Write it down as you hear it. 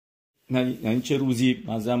یعنی چه روزی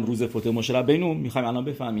مثلا روز فوت مشه ربینو میخوایم الان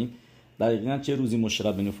بفهمیم دقیقاً چه روزی مشه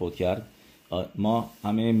ربینو فوت کرد. ما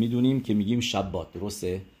همه میدونیم که میگیم شبات،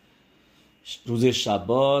 درسته؟ روز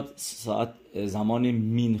شبات ساعت زمان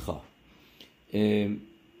مینخا.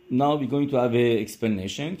 Now we're going to have an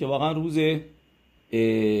explanation که واقعا روز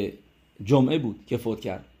جمعه بود که فوت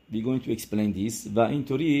کرد. We're going to explain this و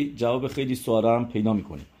اینطوری جواب خیلی سوالا هم پیدا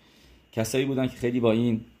میکنیم. کسایی بودن که خیلی با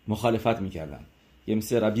این مخالفت میکردن، یه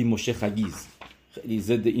مثل ربی مشه خگیز خیلی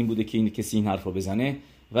ضد این بوده که این کسی این حرف رو بزنه،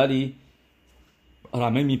 ولی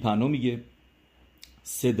رمه میپنو میگه،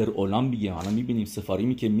 صدر اولام میگه. حالا میبینیم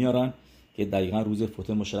سفاریمی که میارن که دقیقا روز فوت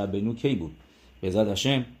مشه ربینو کی بود. بزد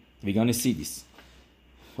هشم ویگان سیدیس.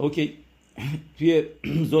 اوکی، توی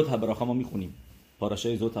زود هبراخا ما میخونیم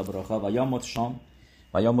پاراشای زود هبراخا و یا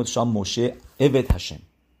مد شام مشه اوت هشم.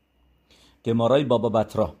 گمارای بابا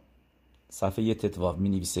بطرا صفحه تتواو می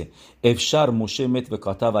نویسه افشار مشه مت و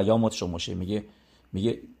کاتا و یا مد شام مشه.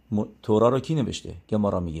 میگه تورا رو کی نوشته؟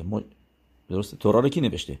 گمارا میگه درسته، تورا رو کی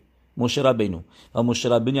نوشته؟ مشه ربینو. و مشه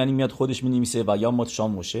ربینو یعنی میاد خودش می نویسه و یا مد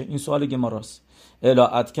شام مشه. این سوال گماراست. الا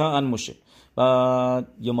اتکا ان مشه. و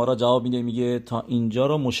گمارا جواب میده، میگه تا اینجا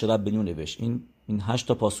رو مشه ربینو نوشت. این 8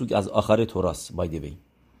 تا پاسوک از آخر توراست. بای دی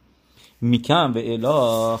میکم و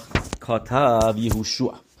الا کاتب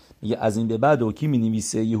یهوشوع. میگه از این به بعد او کی می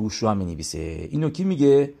نویسه؟ یهوشوع می نویسه. اینو کی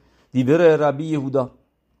میگه؟ دیور ربی یهودا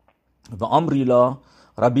و امریلا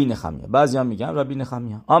ربی نخمیا. بعضی هم میگن ربی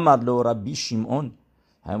نخمیا. امرلو ربی شیمون،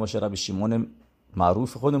 همه باشه ربی شیمون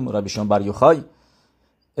معروف خودم، ربی شیمون بر یوخای.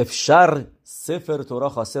 افشار سفر تورا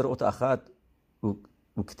خاسر اوت اخد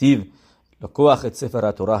و کتیب لکوخ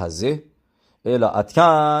سفر تورا هزه الا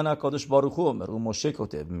اتکن اکادش باروخو امر و مشه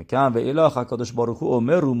کتب میکن و الا اکادش باروخو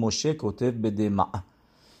امر و مشه کتب بده مع.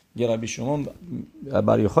 یه ربی شما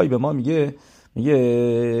بریخوای به ما میگه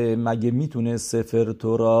مگه میتونه سفر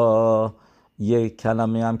تورا یه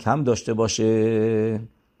کلمه هم کم داشته باشه؟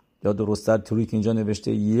 یا درست‌تر طوری که اینجا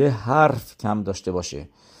نوشته یه حرف کم داشته باشه.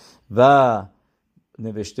 و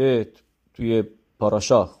نوشته توی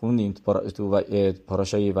پاراشا خوندیم تو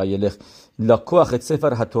پاراشای ویلخ لاکوخ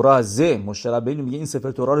سفر هتورا زه مشه ربینو میگه این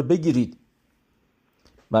سفر تورا رو بگیرید.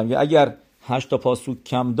 و میگه اگر 8 تا پاسوک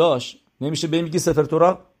کم داشت نمیشه به میگه سفر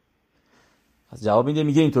تورا. از جواب میده،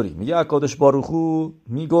 میگه اینطوری، میگه اکادش باروخو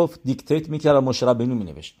میگفت دیکتیت میکرد و مشه ربینو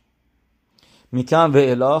مینوشت. میکن و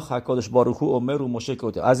الاخ اکادش باروخو امر و مشه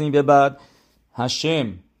کتب. از این به بعد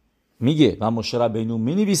هشم میگه و مشه ربینو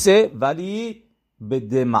مینویسه، ولی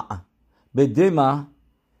به دمع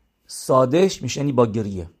سادش میشه، یعنی با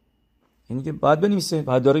گریه. یعنی که باید بنویسه،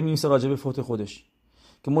 باید داره مینویسه راجع به فوت خودش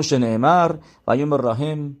که مشه نعمر و یوم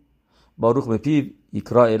الرحم باروخ به پیو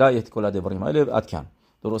یکرا الایت کلا دبریم اله اتکن.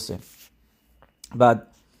 درسته. بعد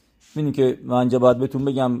ببینید که من اینجا باید بهتون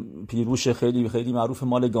بگم پیروش خیلی خیلی معروف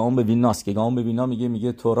مال گاون به ویناست که گاون به وینا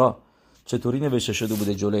میگه تورا چطوری نوشته شده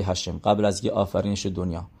بوده جلوی هشم قبل از اینکه آفرینش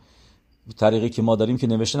دنیا. طریقی که ما داریم که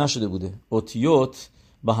نوشته نشده بوده، اوتیوت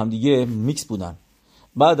با هم دیگه میکس بودن.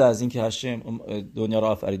 بعد از اینکه هشم دنیا را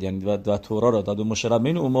آفرید یعنی و تورا را داد و مشه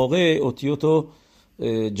ربینو، اون موقع اوتیوتو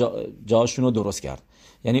جاشون رو درست کرد.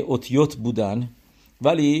 یعنی اوتیوت بودن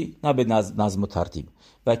ولی نه به نظم و ترتیب.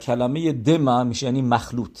 و کلمه دم میشه یعنی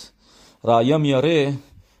مخلوط. رایا میاره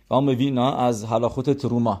قام وینا از هلاخوت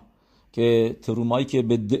تروما که ترومایی که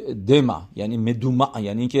به دم یعنی مدوما،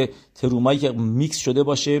 یعنی که ترومایی که میکس شده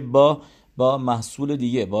باشه با محصول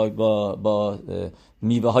دیگه، با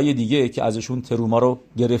میوه های دیگه که ازشون تروما رو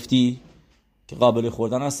گرفتی که قابل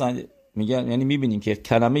خوردن هستن. میگن یعنی میبینیم که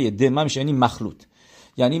کلمه دم میشه یعنی مخلوط.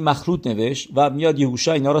 یعنی مخلوط نوشت و میاد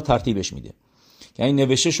یهوشع اینا رو ترتیبش میده. یعنی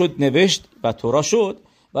نوشته شد، نوشت و تورا شد،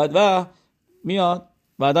 بعد و میاد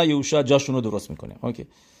بعدا یهوشع جاشون رو درست میکنه. اوکی.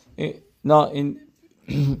 نه این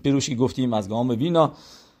پیروشی گفتیم از گام وینا،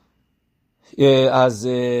 از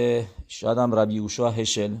شاید هم ربی یهوشع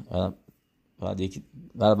هشل، بعد یکی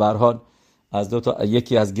در هر حال از دو تا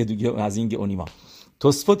یکی از از این گونیما.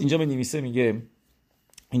 توسفوت اینجا می‌نویسه، میگه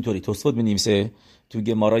اینطوری، توسفوت می‌نویسه تو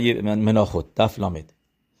گمارای مناخوت دف لامد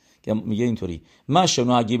که میگه اینطوری ما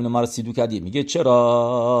شنو اگیم نمار سیدو کدیم. میگه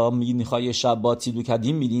چرا میخوای شبات سیدو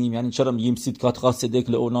کدیم میدیم؟ یعنی چرا میگیم سیدکات خاص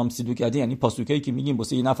دکل اونام سیدو کدیم؟ یعنی پاسوکایی که میگیم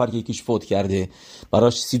واسه یه نفر که یکیش فوت کرده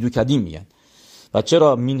براش سیدو کدیم میگن. و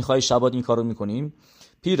چرا میخوای شبات این کارو میکنیم؟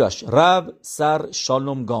 پیراش رب سر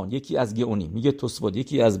شالوم گان، یکی از گئونی، میگه توسفوت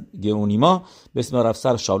یکی از گئونیما به اسم رب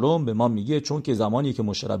سر شالوم به ما میگه چون که زمانی که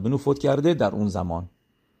مشه ربینو فوت کرده در اون زمان.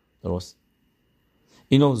 درست.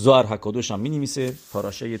 اینو زوار حکادوش هم می‌نویسه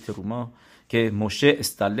پاراشای تروما که مشه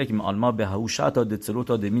استلک معلما به هوشع تا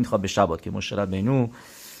دتسلوتا دمینخا به شبات که مشه ربینو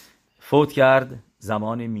فوت کرد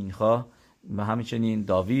زمان مینخا و همچنین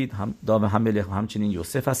داوید همچنین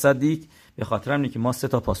یوسف از صدیق. به خاطر همینه که ما 3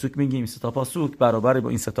 پاسوک میگیم. 3 پاسوک برابر با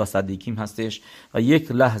این 3 صدیقیم هستش و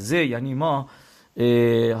یک لحظه، یعنی ما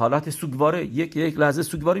حالت سوگواره، یک لحظه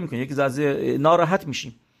سوگواری میکنیم، یک لحظه ناراحت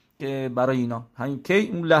میشیم برای اینا. همین که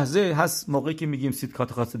اون لحظه هست موقعی که میگیم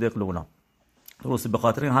صدقات خاص اونا. درسته؟ به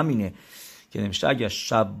خاطر همینه که نمیشه اگر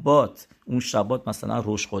شبات، اون شبات مثلا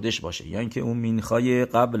روش خودش باشه یا اینکه اون مینخای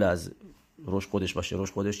قبل از روش خودش باشه،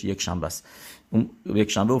 روش خودش یک شنبه است، اون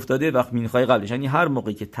یک شنبه افتاده وقت مینخای قبلش، یعنی هر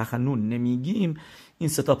موقعی که تخنون نمیگیم این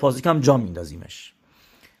 3 پاسوک هم جا میندازیمش.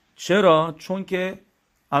 چرا؟ چون که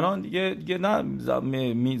الان دیگه نه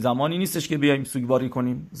زمانی نیستش که بیایم سوگواری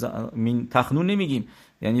کنیم. تخنون نمیگیم،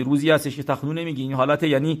 یعنی روزی هستش که تخنون نمیگیم. این حالت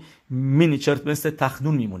یعنی مینیچرت مثل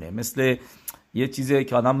تخنون میمونه، مثل یه چیزی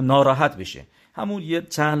که آدم ناراحت بشه. همون یه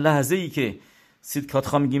چند لحظه ای که صدقات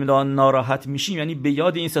خواهم میگیم ناراحت میشیم، یعنی به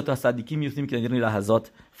یاد این 3 صدیقی میفتیم که در این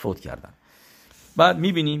لحظات فوت کردن. بعد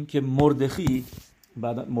میبینیم که مردخی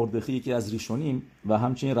که از ریشونیم و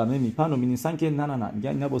همچنین رمه میپن و مینیسن که نه میگن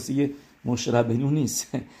اینا واسه مشربنون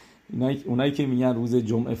نیست. اونایی که میگن روز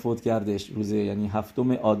جمعه فوت کردش، روز یعنی 7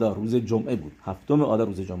 آذر روز جمعه بود، 7 آذر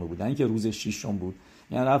روز جمعه بود، نه که روز 6 بود،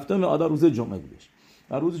 یعنی 7 آذر روز جمعه بودش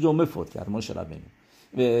و روز جمعه فوت کرد مشربنون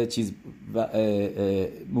و چیز. و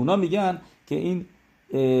اونا میگن که این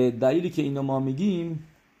دلیلی که اینو ما میگیم،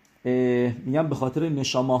 میگن به خاطر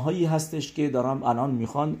نشامه‌هایی هستش که دارم الان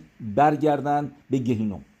میخوان برگردن به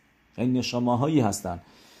گهینوم. این نشامه‌هایی هستن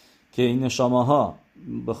که این نشامه‌ها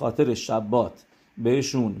به خاطر شبات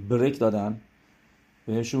بهشون بریک دادن،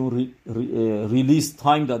 بهشون ریلیز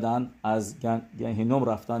تایم دادن، از گهینوم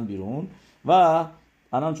رفتن بیرون و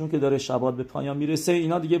الان چون که داره شبات به پایان میرسه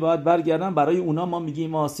اینا دیگه باید برگردن. برای اونا ما میگیم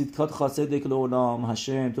ما صدقات خاصه دکل اولام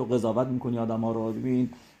هشم، تو قضاوت میکنی آدما رو، ببین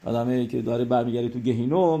آدمی که داره برمیگره تو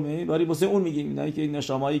گهینوم، برای واسه اون میگیم اینایی که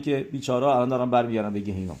نشامایی که بیچارا الان دارن برمیگردن به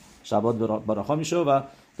گهینوم، شبات براخا میشه و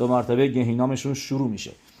 2 مرتبه گهینومشون شروع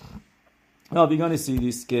میشه. اینا بیگان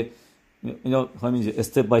سیریست که اینا همینجا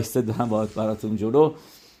استپ بای استپ دارن باید براتون جلو،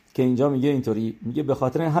 که اینجا میگه اینطوری، میگه به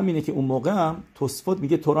خاطر همینه که اون موقع هم توسفوت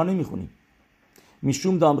میگه تورا نمیخونیم.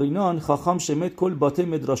 میشوم دامرینان خاخام شمت کل باته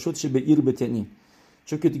مدراشوت شه به ایر بتنی،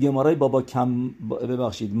 چون که تو گمارای بابا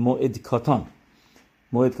موعد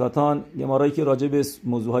کاتان گمارایی که راجع به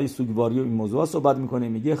موضوعهای سوگواری و این موضوعات صحبت میکنه،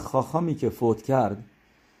 میگه خاخامی که فوت کرد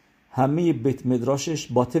همه بیت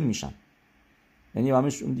مدراشش باطل میشن، یعنی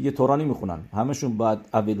همشون دیگه تورا نمیخونن، همشون باید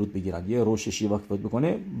اولود بگیرن. یه روش شیوا که فوت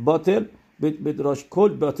بکنه باطل بیت مدراش کل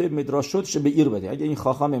باطل مدراشوت شه به ایر بده. اگه این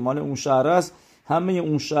خاخام مال اون شهر است، همه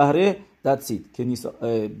اون شهره دادسید که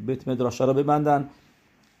بیت مدراشا رو ببندن،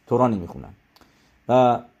 تورا نمیخونن.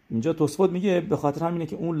 و اینجا توسفوت میگه به خاطر همینه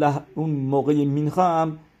که اون موقع مینخا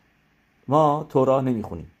هم ما تورا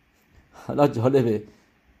نمیخونیم. حالا جالبه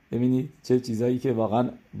ببینید چه چیزایی که واقعا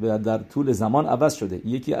در طول زمان عوض شده.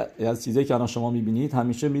 یکی از چیزایی که الان شما میبینید،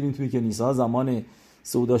 همیشه میرین توی کنیسه زمان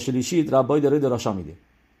سودا شلیشید ربای داره دراشا میده،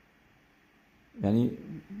 یعنی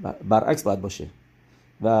برعکس باید باشه.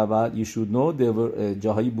 و بعد یشودنو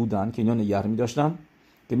جاهایی بودن که اینا نگه می‌داشتن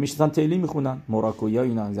که میشتن تیلی میخونن، موراکویا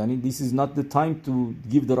اینا، یعنی this is not the time to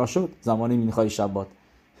give the rashot، زمان مینخای شبات.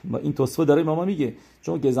 این توصفه داره ماما میگه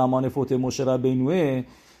چون که زمان فوت مشربینوه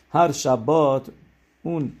هر شبات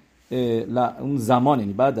اون زمان،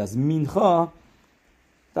 یعنی بعد از مینخا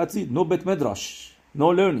that's it، no bet medrash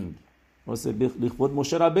no learning واسه لیخوت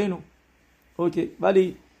مشربینو. اوکی،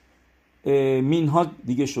 ولی مینها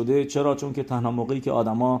دیگه شده. چرا؟ چون که تنها موقعی که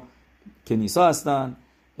آدما کنیسا هستن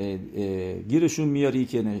گیرشون میاری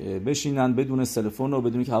که بشینن بدون تلفن و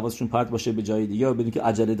بدون که حواسشون پرت باشه به جای دیگه و بدون که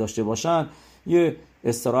عجله داشته باشن، یه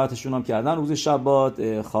استراحتشون هم کردن روز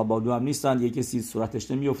شبات، خوابالو هم نیستن، یه کسی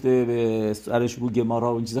صورتش نمیفته به سرش بو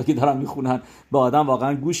گمارا و این چیزا که دارن میخونن به آدم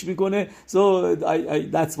واقعا گوش میکنه. So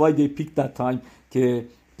that's why they picked that time که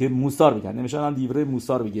موسار بگن، نمیشه هم دیوره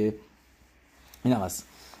موسار بگه. این هم هست.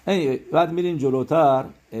 بعد میریم جلوتر،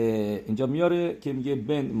 اینجا میاره که میگه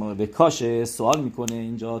بن به کاش سوال میکنه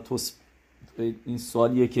اینجا این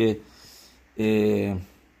سوالیه که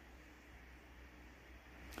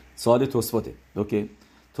سوال توسفوته. اوکی،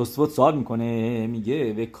 توسفوت سوال میکنه،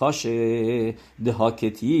 میگه به کاش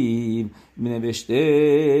دهاکتیم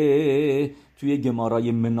نوشته توی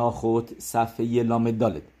گمارای مناخوت صفحه لامد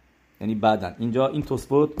دالد، یعنی بعدن اینجا این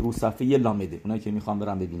توسفوت رو صفحه لامده، اونایی که میخوام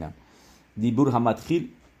برم ببینن دیبور همتخیل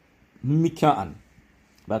میکن.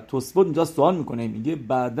 و توسفوت اینجا سوال میکنه، میگه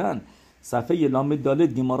بعدن صفحه لامد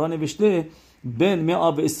دالد گمارا نوشته بن مئة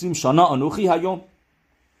و 20 شانا انوخی هیوم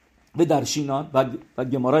و در شینان و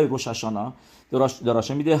گمارای روش هشانا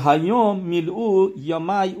دراشه میده هیوم میلعو یا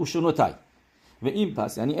مای اوشونوتای، و این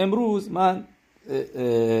پس یعنی امروز من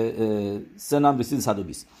سنم رسید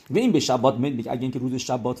 120 و این به شبات میگه اگه اینکه روز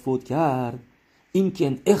شبات فوت کرد این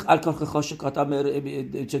که اخ الکارخ خاش کاتم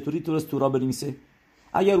چطوری درست تورا بنویسه.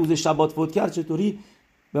 اگر روز شبات فوت کرد چطوری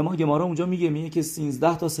به ما گمارا اونجا میگه که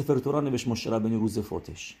 13 تا سفر تورا نوشت مشه ربینی روز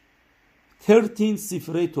فوتش. 13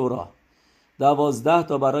 سفر تورا، 12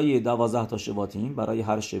 تا برای 12 تا شباتیم، برای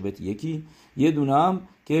هر شبت یکی، یه دونه هم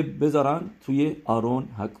که بذارن توی آرون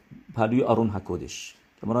پلوی آرون حکودش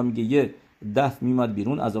که ما میگه یه دف میمد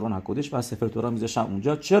بیرون از آرون حکودش و سفر تورا میذاشن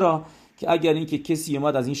اونجا. چرا؟ که اگر این که کسی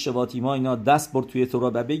اومد از این شباتیما اینا دست برد توی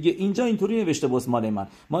تورا و بگه اینجا اینطوری نوشته باز مال من،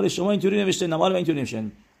 مال شما اینطوری نوشته، نه مال من اینطوری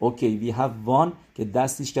نوشته، اوکی وی هاف وان که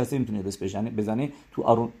دستش کسی نمیتونه بزنه تو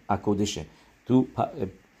آرون حکودشه، تو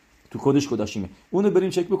کدش کداشیمه. اونو بریم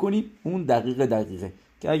چک بکنیم اون دقیقه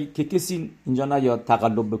که کسی اینجا نیاد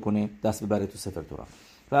تقلب بکنه دست ببره تو سفر تورا.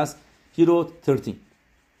 پس هیرو 13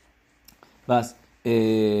 پس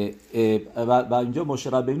و اینجا مشه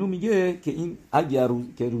ربینو میگه که این اگر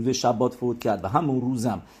که روز شبات فوت کرد و همون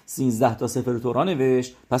روزم 13 تا سفر تورا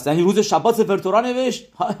نوشت، پس یعنی روز شبات سفر تورا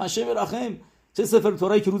نوشت. هاشه برخم چه سفر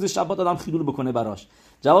تورایی که روز شبات آدم خیلول بکنه براش.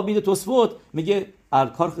 جواب میده توسفوت میگه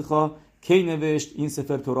الکارخ کی نوشت این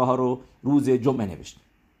سفر تورا ها رو روز جمعه نوشت.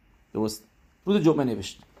 درست روز جمعه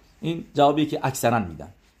نوشت. این جوابی که اکثرا میدن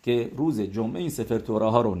که روز جمعه این سفر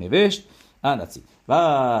تورا ها رو نوشت. اندسی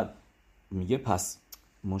و میگه پس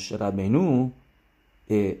مشه ربینو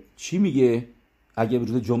چی میگه اگه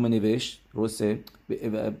روز جمعه نوشت؟ درسته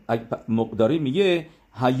مقداری میگه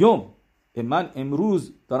هیوم من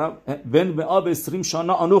امروز دارم ون به آب استریم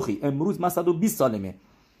شانا آنوخی، امروز من 120 سالمه.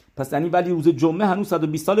 پس یعنی ولی روز جمعه هنوز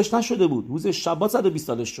 120 سالش نشده بود، روز شبات 120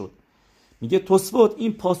 سالش شد. میگه توسفوت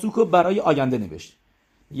این پاسوک رو برای آینده نوشت.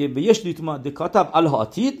 میگه بهش لیتما دکاتب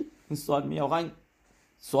الهاتید، این سوال میگه واقعا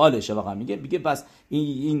سوالشه واقعا، میگه پس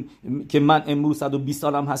این که من امروز 120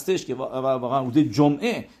 سالم هستش که واقعا روز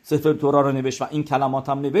جمعه سفر تورا رو نوشت و این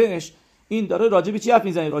کلماتم نوشت، این داره راجع به چی حرف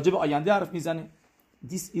میزنه؟ راجع به آینده حرف میزنه.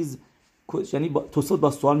 This is یعنی توسفوت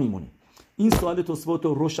با سوال میمونه. این سوال توسفوت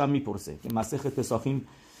رو روشن میپرسه که مسخ پساخیم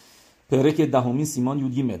پرک دهمین سیمان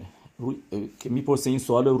یود گیمل که میپرسه این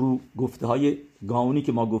سوال رو گفته های گاونی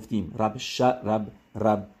که ما گفتیم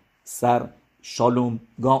رب سر شالوم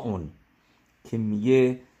گاون که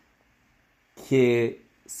میگه که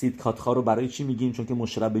سیدکاتخا رو برای چی میگیم؟ چون که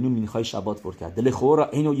مشه ربینو مینخای شبات فوت کرد. دل خورا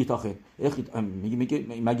اینو یتاخه میگه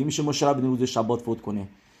مگه میشه مشه ربینو روز شبات فوت کنه؟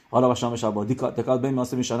 حالا با شام شبات دکات بین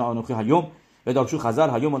ماسه میشنه آنوخی هیوم و دارشو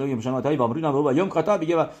خزر هیوم ولی میشن ماتای بامرینا و یوم کاتا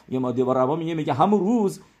میگه یه ماده بارابا میگه همون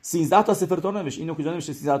روز 13 تا سفر تورا نوشت. اینو کجا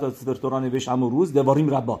نوشته 13 تا سفر تورا نوشت؟ همون روز دواریم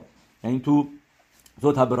ربا، یعنی تو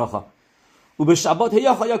زوت براخا و به شبات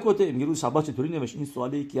هيا خایا کوته میگه روز شبات چطوری نوشت. این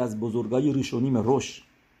سوالی که از بزرگای ریشونیم روش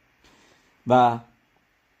و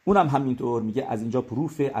اونم همینطور میگه از اینجا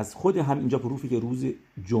پروفه، از خود هم اینجا پروفه که روز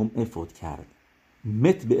جمعه فوت کرد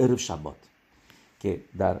مت به عرب شبات که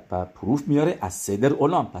در پروف میاره از صدر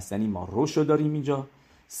اولام. پس یعنی ما روشو داریم اینجا،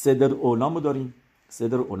 صدر اولامو داریم.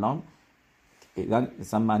 صدر اولام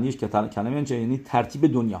مثلا معنیش که کلمه یعنی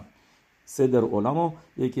ترتیب دنیا. صدر اولامو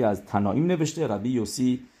یکی از تنایم نوشته ربی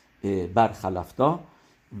یوسی برخلفتا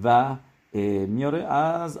و میاره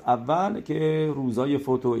از اول که روزای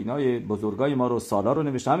فوت و اینای بزرگای ما رو سالا رو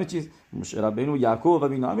نوشته، همه چیز ربین و یعقوب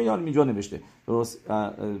و اینا همه یعنی اینجا نوشته. درست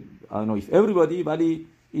I know if everybody ولی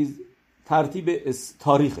ترتیب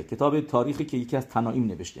تاریخه، کتاب تاریخی که یکی از تنایم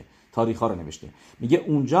نوشته، تاریخ ها رو نوشته. میگه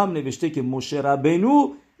اونجا هم نوشته که مشه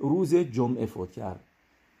ربینو روز جمعه فوت کرد.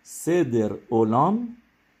 صدر اولام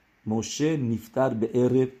مشه نفتر به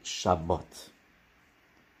عرب شبات.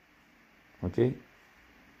 اوکی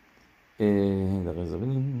دقیقه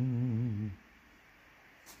زبانیم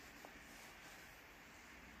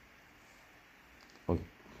اوکی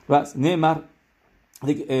بس نمر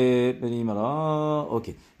بریم را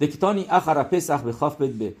اوکی دکتانی آخر پسخ به خاف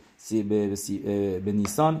بد به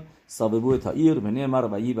نیسان ساببو تایر به نمر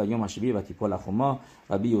و ای و یوم شبیه و تیپال خما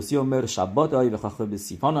ربی یوسی عمر شبات آی و خاف به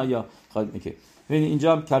سیفان آیا خواهد میگه. ببین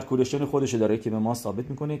اینجا هم کلکولیشن خودش داره که به ما ثابت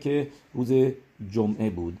میکنه که روز جمعه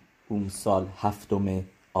بود. اون سال 7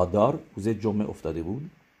 آدار روز جمعه افتاده بود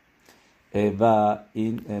و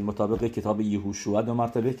این مطابق کتاب یهوشوع 2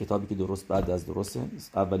 مرتبه، کتابی که درست بعد از درسته،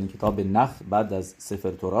 اولین کتاب نخ بعد از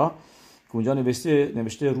سفر تورا که اونجا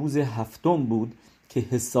نوشته روز 7 بود که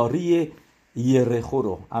حصاری یرخو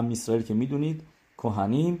رو ام اسرائیل که میدونید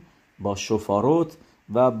کهنیم با شفاروت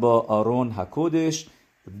و با آرون حکودش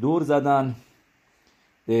دور زدن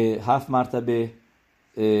 7 مرتبه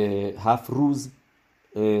 7 روز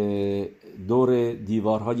دور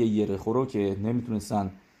دیوارهای یرخو رو که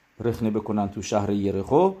نمیتونستن رخنه بکنن تو شهر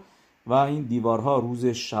یرخو و این دیوارها روز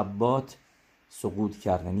شبات سقوط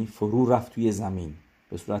کرد، یعنی فرو رفت توی زمین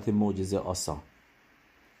به صورت معجزه آسا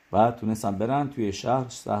و تونستن برن توی شهر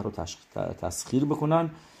رو تسخیر بکنن.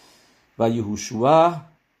 و یهوشوا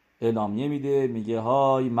اعلامیه میده، میگه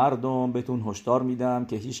های مردم بهتون هشدار میدم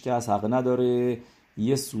که هیچ کس حق نداره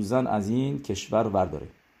یه سوزن از این کشور ورداره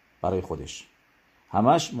برای خودش،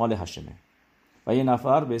 همش مال هشمه. و یه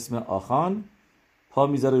نفر به اسم آخان پا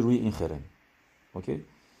میذاره روی این خرم. اوکی؟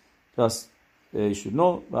 پس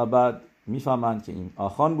ایشونو و بعد میفهمن که این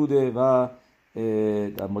آخان بوده و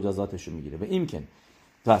در مجازاتشو میگیره. و این کن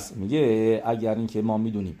پس میگه اگر این که ما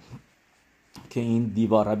میدونیم که این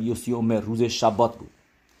دیوار ربیع اومر روز شبات بود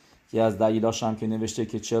که از دلیلاش هم که نوشته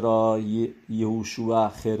که چرا یهوشوا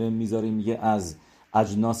خرم میذاره، میگه از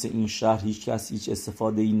اجناس این شهر هیچ کس هیچ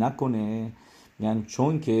استفاده ای نکنه، یعنی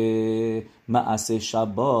چون که معصه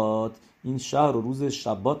شبات این شهر رو روز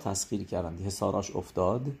شبات تسخیر کردن، حصاراش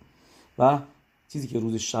افتاد و چیزی که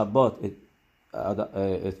روز شبات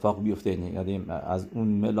اتفاق بیفته، یعنی از اون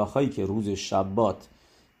ملاخایی که روز شبات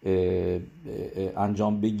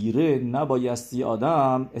انجام بگیره نبایستی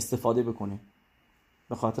آدم استفاده بکنه.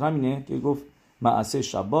 به خاطر همینه که گفت معصه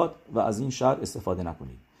شبات و از این شهر استفاده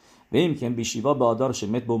نکنید. و این که بیشیوا به آدار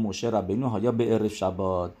شمت با موشه ربینو ها به عرف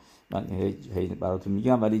شبات، من براتون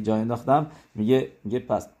میگم ولی جای انداختم، میگه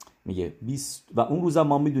پس میگه 20 و اون روزم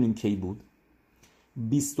ما میدونیم کی بود،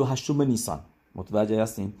 28 نیسان. متوجه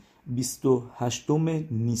هستین؟ 28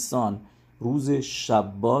 نیسان روز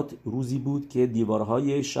شبات روزی بود که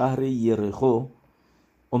دیوارهای شهر یریخو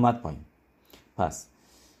اومد پایین. پس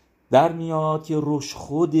در میاد که روش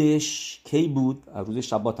خودش کی بود؟ روز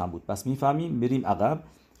شبات هم بود. پس میفهمیم بریم عقب.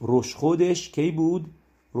 روش خودش کی بود؟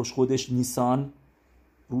 روش خودش نیسان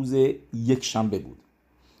روز یک شنبه بود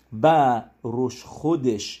و روش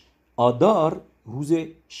خودش آدار روز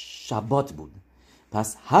شبات بود.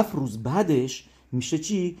 پس 7 روز بعدش میشه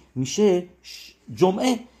چی؟ میشه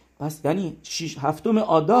جمعه. پس یعنی 7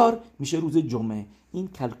 آدار میشه روز جمعه. این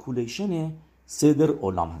کلکولیشن صدر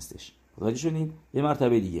اولام هستش. متوجه شدین؟ یه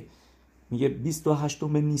مرتبه دیگه میگه 28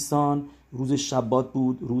 نیسان روز شبات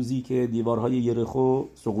بود، روزی که دیوارهای یریخو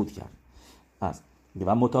سقوط کرد. پس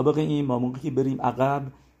و مطابق این ما موقعی که بریم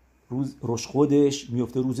عقب روش خودش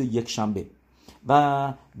میفته روز یک شنبه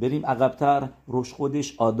و بریم عقبتر روش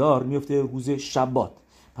خودش آدار میفته روز شبات.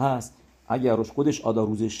 پس اگر روش خودش آدار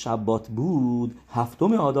روز شبات بود، 7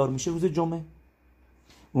 آدار میشه روز جمعه.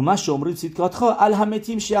 و ما شمرید سیدکات خواه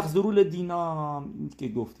الهمتیم شیخ ضرول دینام که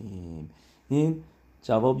گفتیم. این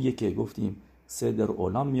جوابیه که گفتیم صدر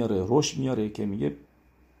اولام میاره، روش میاره که میگه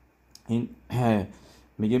این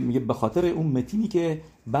میگه به خاطر اون متینی که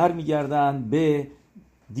برمیگردن به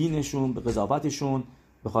دینشون، به قضاوتشون،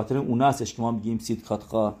 به خاطر اون هستش که ما میگیم سیدکات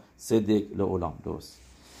خواه صدق لعولام. درست.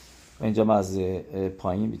 و اینجا من از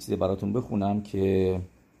پایین یه چیزی براتون بخونم که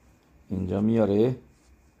اینجا میاره.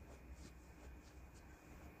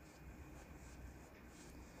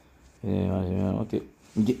 اوکی.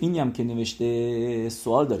 میگه اینی هم که نوشته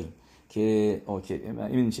سوال داریم که اوکی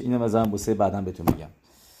اینو مثلا بوسه بعداً بهتون میگم.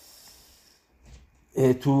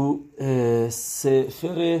 تو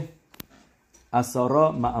سفر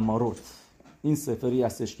اسارا معمارات، این سفری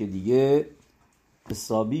هستش که دیگه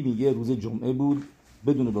حسابی میگه روز جمعه بود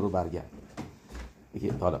بدون برو برگرد.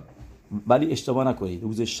 حالا ولی اشتباه نکنید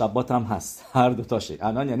روز شبات هم هست، هر دو تاشه.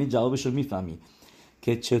 الان یعنی جوابشو میفهمی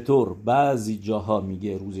که چطور بعضی جاها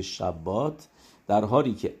میگه روز شبات در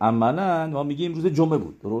حالی که عملاً ما میگیم روز جمعه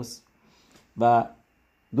بود. درست؟ و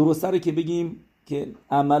درسته که بگیم که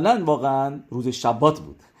عملاً واقعاً روز شبات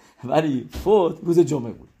بود ولی فوت روز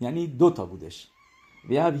جمعه بود، یعنی 2 تا بودش.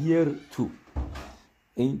 We have here 2.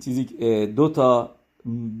 این چیزی 2 تا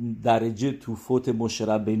درجه تو فوت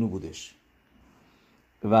مشرب بینو بودش.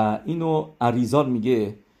 و اینو اریزال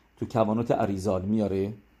میگه تو کوانوت اریزال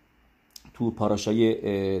میاره تو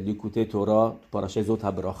پاراشای لیکوته تورا، تو پاراشای زوت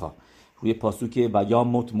هبراخا روی پاسوک و یا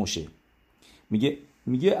موت موشه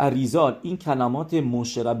میگه اریزال این کلمات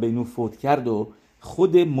مشرب بینو فوت کرد و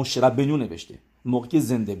خود مشرب بینو نوشته موقع که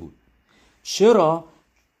زنده بود. چرا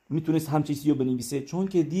میتونست همچین چیزی رو بنویسه؟ چون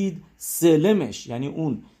که دید سلمش، یعنی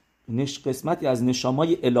اون قسمتی از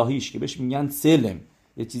نشامای الهیش که بهش میگن سلم،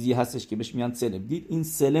 یه چیزی هستش که بهش میگن سلم، دید این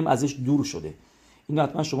سلم ازش دور شده. این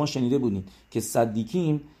حتما شما شنیده بودین که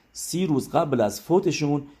صدیقین 30 روز قبل از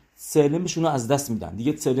فوتشون سلمشون رو از دست میدن،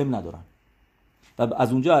 دیگه سلم ندارن. و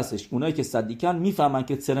از اونجا هستش اونایی که صدیقن میفهمن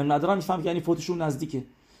که سلم ندارن، میفهمن که یعنی فوتشون نزدیکه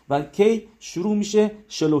و کی شروع میشه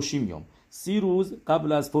 30 یوم 30 روز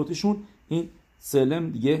قبل از فوتشون این سلم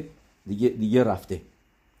دیگه رفته.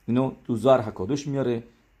 اینو تو زار حکادوش میاره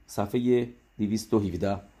صفحه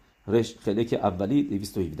 217 خلک اولی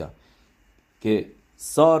 217 که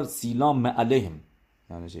سار سیلام علیهم،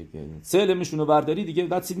 یعنی سلمشون رو برداری دیگه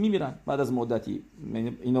دستید میمیرن بعد از مدتی.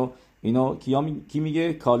 اینو کی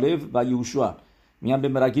میگه؟ کالب و یوشع میگن به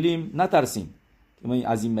مرگیلیم نترسیم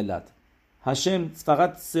از این ملت. هشم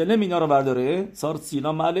فقط سلم اینا رو برداره، صار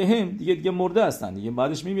سیلام علیهم، دیگه مرده هستن دیگه،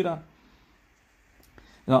 بعدش میمیرن.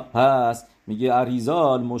 پس میگه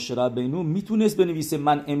اریزال مشه ربینو میتونست بنویسه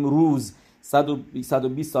من امروز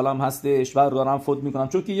 120 سالم هستش و دارم فوت میکنم،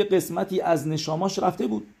 چون که یه قسمتی از نشاماش رفته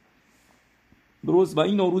بود روز، و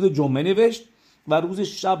این روز جمعه نوشت و روز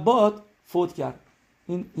شبات فوت کرد.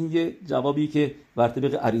 این یه جوابی که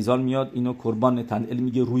ورطبق اریزال میاد. اینو قربان نتنئل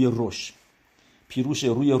میگه روی روش، پیروش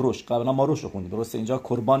روی روش. قبلا ما روش رو خوندیم درسته، اینجا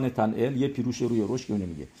قربان نتنئل یه پیروش روی روش که اون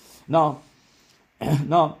میگه.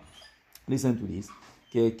 نه listen to this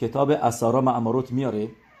که کتاب اسارا معمارات میاره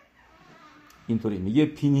اینطوری میگه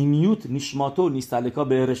پینیمیوت نشماتو نیستالکا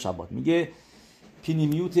به شبات. میگه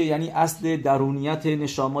پینیمیوت یعنی اصل درونیت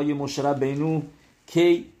نشامای مشه ربینو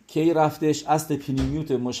کی رفتش؟ اصل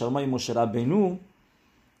پینیمیوت نشامای مشه ربینو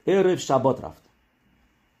عرب شبات رفت،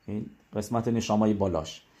 این قسمت نشامای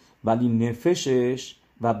بالاش، ولی نفسش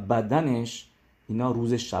و بدنش اینا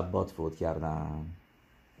روز شبات فوت کردن.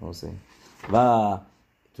 و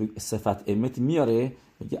تو صفت امت میاره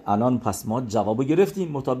میگه الان پس ما جوابو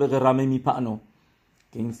گرفتیم مطابق رمه میپعنو،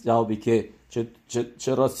 که این جوابی که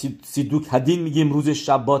چرا سیدوک هدین میگیم روز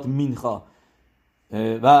شبات مینخا،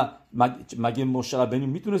 و مگه مشه ربینو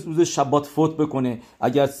میتونست روز شبات فوت بکنه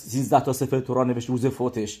اگر 13 تا سفر تورا نوشت روز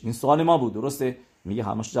فوتش؟ این سوال ما بود درسته. میگه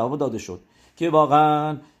همش جواب داده شد که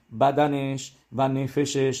واقعا بدنش و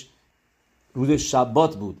نفسش روز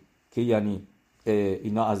شبات بود که یعنی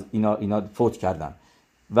اینا فوت کردن،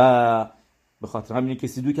 و به خاطر همینه که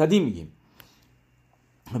سیدوک هدین میگیم.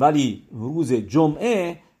 ولی روز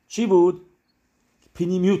جمعه چی بود؟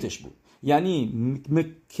 پینیمیوتش بود، یعنی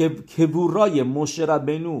کبورای مشه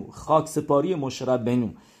ربینو، خاک سپاری مشه ربینو،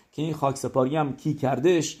 که این خاک سپاری هم کی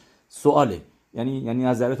کردش سواله، یعنی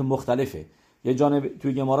نظریات مختلفه. یه جانب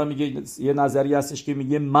توی گمارا میگه، یه نظریه هستش که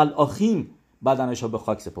میگه ملاخیم بدنش رو به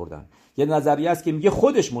خاک سپردن، یه نظریه هست که میگه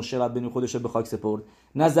خودش مشه ربینو خودش رو به خاک سپرد.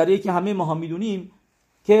 نظریه که همه ما میدونیم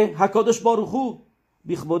که حکادش باروخو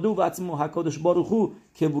بیخبادو و عطمو حکادش باروخو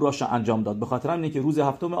که براش انجام داد. به خاطر همینه که روز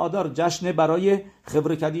هفتم آدار جشن برای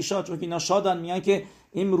خبر کدیشا، چون که اینا شادن، میگن که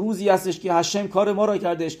این روزی هستش که هشم کار ما را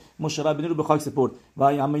کردش، مشه ربینو رو به خاک سپرد.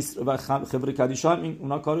 و خبر کدیشا هم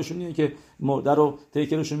اونا کارشون اینه که مرده رو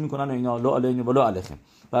تیکرشون میکنن و اینا لا علینا ولا علیکم.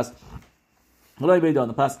 پس حالا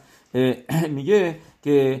بیدان پس میگه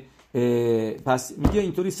که پس میگه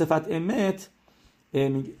اینطوری صفت امت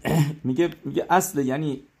میگه اصل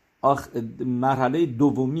یعنی مرحله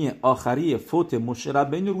دومی آخری فوت مشه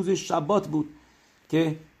ربینو روز شبات بود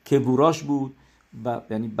که کبوراش بود و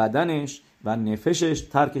یعنی بدنش و نفسش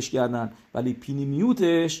ترکش کردن، ولی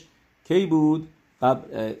پینیمیوتش کی بود؟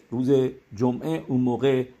 روز جمعه اون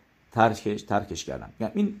موقع ترکش کردن.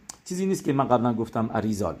 یعنی این چیزی نیست که من قبلا گفتم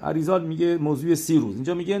اریزال میگه موضوع 30 روز،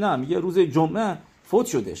 اینجا میگه نه، میگه روز جمعه فوت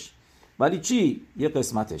شدش، ولی چی؟ یه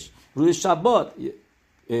قسمتش روز شبات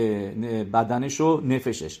بدنش و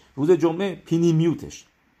نفسش، روز جمعه پینیمیوتش.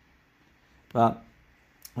 و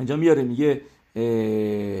اینجا میاره میگه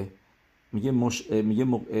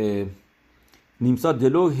نیمسا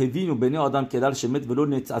دلو هوین و بنی آدم که در شمت ولو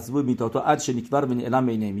نتعذبو میتاتو عد شنیکبر بنی علم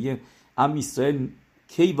بینه. میگه ام اسرائیل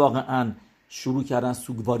کی واقعا شروع کردن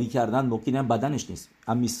سوگواری کردن؟ موقعی هم بدنش نیست.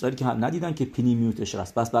 ام اسرائیل که هم ندیدن که پینیمیوتش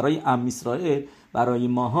رست. پس برای ام اسرائیل، برای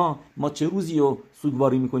ما چه روزی رو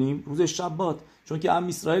سوگواری میکنیم؟ روز شبات، چون که ام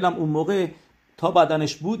اسرائیل هم اون موقع تا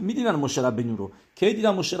بدنش بود میدیدن مشه ربینو رو. کی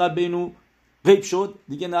دیدن مشه ربینو غیب شد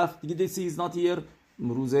دیگه؟ نفت دیگه this is not here،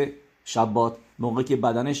 روز شبات، موقعی که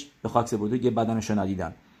بدنش به خاک سپرده که بدنش رو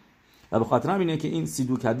ندیدن. و به خاطر همینه که این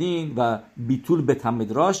سیدوکدین و بیتول به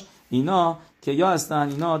تمدراش اینا که یا هستن،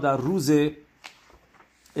 اینا در روز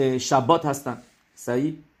شبات هستن.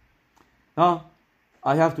 صحیح؟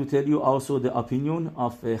 I have to tell you also the opinion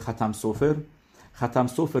of ختم سوفر. ختم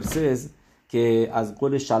سوفر says که از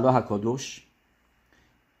قول شلوح حکادوش،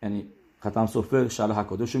 یعنی ختم سوفر شلوح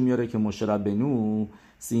حکادوش رو میاره که مشه ربینو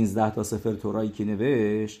 13 تا سفر تورایی که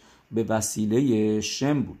نوشت به وسیله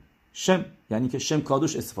شم بود. شم یعنی که شم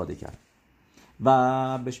کادوش استفاده کرد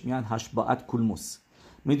و بهش میگن هشباعت کلموس.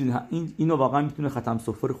 میدونی اینو واقعا میتونه ختم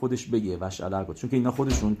سفر خودش بگه و شلوح حکادوش، چون که اینا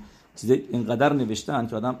خودشون چیزای اینقدر نوشتن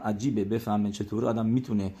که آدم عجیبه بفهمه چطور آدم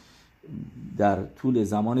میتونه در طول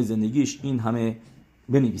زمان زندگیش این همه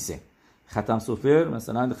بنویسه. ختم سفر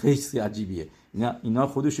مثلا خیلی عجیبیه، اینا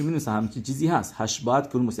خودشون میدونن همچین چیزی هست.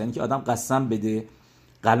 هشباعت کلموس یعنی که آدم قسم بده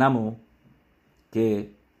قلمو که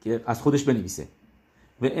از خودش بنویسه.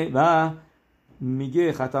 و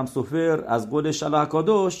میگه ختم سفر از قول شلاح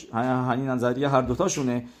کادوش، همین نظریه هر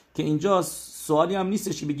دوتاشونه، که اینجا سوالی هم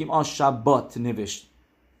نیستش که بگیم شبات نوشت.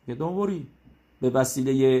 یه دنبوری به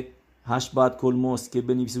وسیله هشبات کلموس که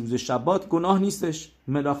بنویسی روز شبات گناه نیستش،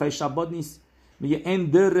 ملاخه شبات نیست. میگه این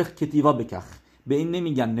درخ کتیوا بکخ، به این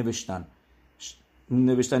نمیگن نوشتن.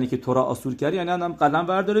 نوشتنی که تو را آسور کردی یعنی آدم قلم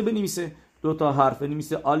برداره بنویسه 2 حرف،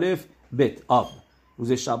 بنویسه الف بت آب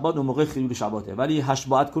روز شبات، اون موقع خیلی شباته. ولی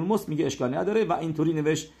هشبات کلموس میگه اشکالی نداره و اینطوری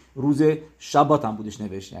نوشت روز شبات هم بودش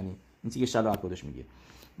نوشت، یعنی این چیزی که شلاح کادوش میگه.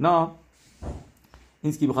 نه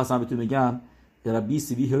این که بخواستم بهتون بگم، ربی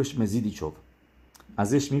سوی هرش مزیدیچوف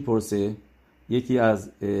ازش میپرسه یکی از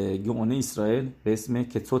گمانه اسرائیل به اسم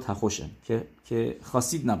کتوت هخوشن که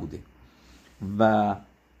خاصید نبوده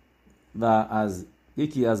و از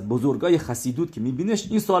یکی از بزرگای خسیدوت که میبینش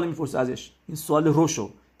این سوال میپرسه ازش، این سوال روشو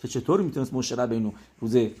که چطور میتونست مشه ربینو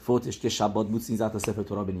روز فوتش که شبات بود 13 تا سفر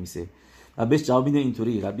تورا بنویسه و بهش جواب میده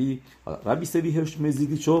اینطوری. ربی سوی هرش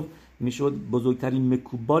مزیدیچوف میشد بزرگترین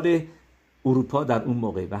مکوبال اروپا در اون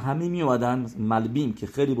موقع و همه می اومدن. ملبیم که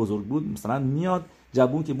خیلی بزرگ بود مثلا میاد،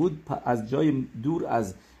 جوون که بود از جای دور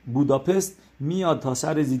از بوداپست میاد تا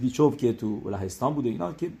شهر زیدیچوف که تو لهستان بوده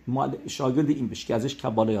اینا که شاگرد این بشه که ازش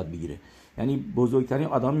کبالا یاد بگیره. یعنی بزرگترین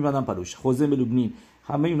آدم میمدن پلوش. خوزه ملوبنین،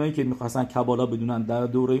 همه اونایی که میخواستن کبالا بدونن در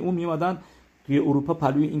دوره اون میمدن توی اروپا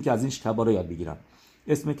پلوی این که ازش کبالا یاد بگیرن.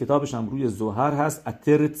 اسم کتابش هم روی زوهر هست،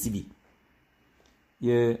 اتر تسیوی.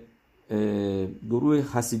 یه گروه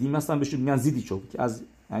خسیدیم هستن بهشون میگن زیدیچوف که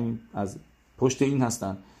از پشت این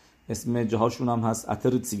هستن. اسم جاهاشون هم هست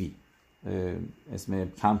اتر تسیوی، اسم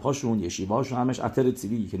کمپاشون یشیباشون همش اتر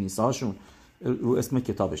تسیوی، که نیسهاشون رو اسم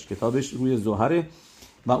کتابش روی زوهره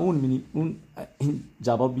و اون این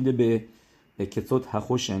جواب میده به کتوت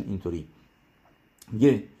هخوشن اینطوری.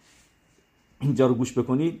 یه اینجا رو گوش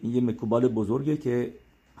بکنید، یه مکوبال بزرگه که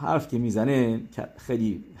حرف که میزنه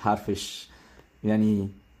خیلی حرفش یعنی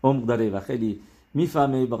عمق داره و خیلی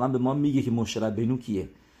میفهمه. واقعا به ما میگه که مشه ربینو کیه،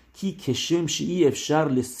 کی کشم شئی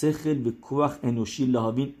افشار لسخل به کوخ انوشی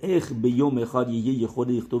لهاوین اخ به یوم اخار یه خود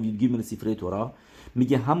یختو ویدگی من سفره تورا.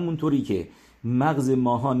 میگه همونطوری که مغز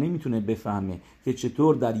ماها نمیتونه بفهمه که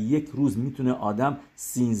چطور در یک روز میتونه آدم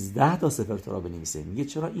 13 تا سفر تورا بنویسه. میگه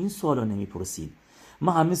چرا این سوالا نمیپرسید؟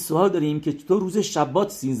 ما همه سوال داریم که چطور روز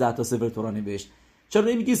شبات 13 تا سفر تورا نوشت،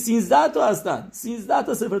 چرا نمیگه 13 تا هستن؟ 13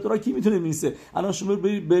 تا سفر تورا کی میتونه بنویسه؟ الان شما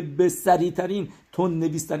به سریع ترین تون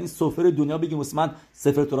نویس‌ترین سفر دنیا بگیم مثلا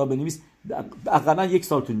سفر تورا بنویس، حداقل 1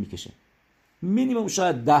 سال طول میکشه، مینیمم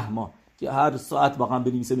شاید 10 ماه که هر ساعت واقعا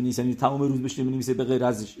بنویسه یعنی تمام روز بشه بنویسه به غیر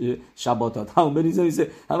از شباتا تمام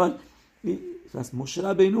بنویسه. اما پس مشه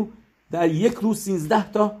ربینو در یک روز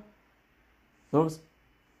 13 تا، درست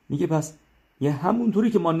میگه. پس یه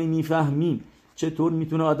همونطوری که ما نمیفهمیم چطور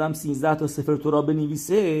میتونه آدم 13 تا سفر تورا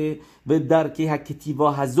بنویسه و در که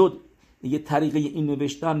کتیوا حزود یه طریقه این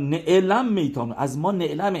نوشتن نعلم میتونه از ما،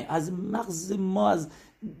 نعلمه از مغز ما، از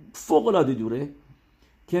فوق العاده دوره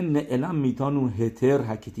که نعلم میتونو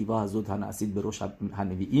هتر کتیوا حزود هناسید به روش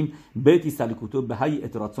هنوییم بیتی سلکوتو به های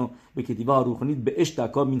اتراتون به کتیوا روخنید به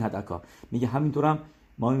اشتکا مین هدکا. میگه همینطورم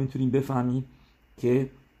ما میتونیم بفهمیم که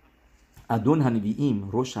ادون هنوییم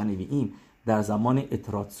روش هنوییم در زمان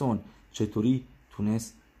اتراتسون چطوری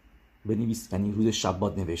تونست بنویس، یعنی روز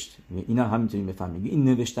شبات نوشت. اینا هم میتونیم بفهمیم این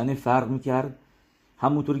نوشتن فرق میکرد،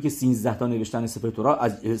 همونطوری که 13 تا نوشتن سفر تورا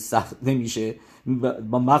از سخت نمیشه،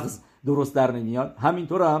 با مغز درست در نمیاد،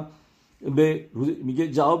 همینطور هم به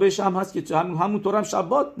میگه جوابش هم هست که همونطور هم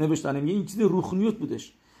شبات نوشتن. میگه این چیز روحانیت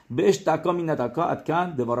بودش، بهش دکا می ندکا اتکن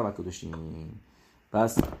دوارا وکدوشیم.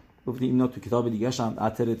 پس گفتیم اینا تو کتاب دیگه هم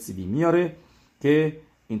اتر تسیوی میاره که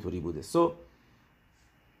اینطوری بوده. So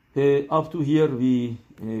up to here we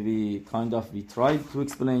tried to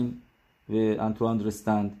explain and to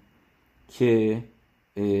understand که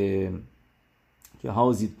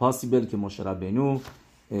how is it possible که مشه ربینو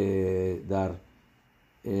در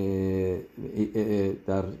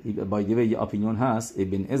بایدوه یه اپینیون هست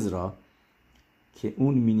ابن ازرا که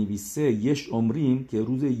اون مینویسه یش عمریم که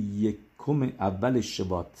روز یکم اول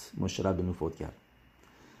شبات مشه ربینو فوت کرد.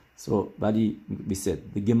 So ولی we said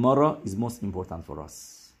the Gemara is most important for us.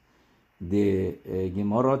 The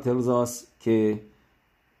Gemara tells us که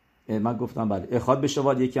من گفتم بله اخاد به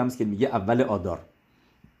شوال یکی همست که میگه اول آدار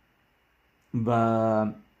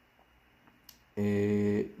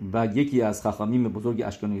و یکی از خخامیم بزرگ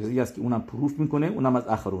اشکنازی است که اونم پروف میکنه، اونم از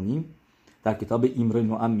اخرونیم در کتاب ایمره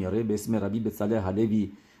نوام میاره به اسم ربی بصالح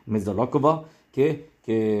حلوی مزدالاکووا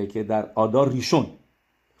که در آدار ریشون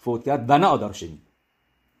فوت کرد و نه آدار شنی.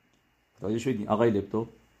 توجه شدین آقای لپتو؟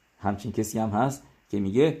 همچین کسی هم هست که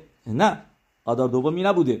میگه نه آدار دومی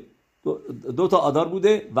نبوده، دو تا آدار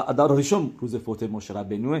بوده و آدار ریشم روز فوت مشه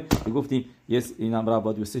ربینوه که گفتیم اینم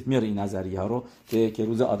رباد یوسف میاره این نظریه ها رو که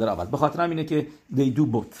روز آدار اول. به خاطر همینه که they do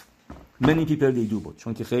both. many people they do both.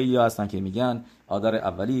 چون که خیلی هستن که میگن آدار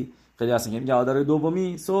اولی، خیلی هستن که میگن آدار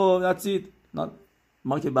دومی. so that's it.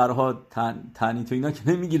 ما که برها تنی تو اینا که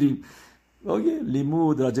نمیگیریم. اوکی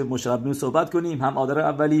لیمود راجع مشه ربینو صحبت کنیم، هم آدار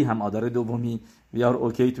اولی هم آدار دومی. we are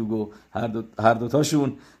okay to go. هر دو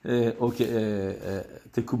تاشون اوکی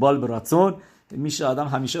تکوبال براتون میشه آدم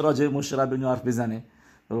همیشه راجع مشه ربینو حرف بزنه.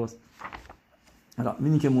 درست. حالا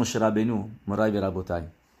میبینی که مشه ربینو مرای بربوتای.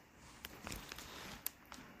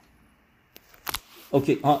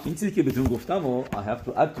 اوکی این چیزی که بهتون گفتم و I have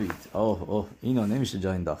to add to it. اینو نمیشه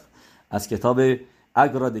جا انداخت. از کتاب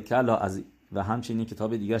اگرا دکلا از و همچنین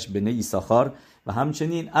کتاب دیگهش بنی ایساخار و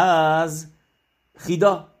همچنین از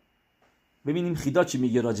خیدا. ببینیم خیدا چی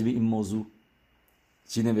میگه راجع به این موضوع،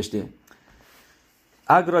 چی نوشته.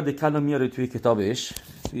 اگرا دکلا میاره توی کتابش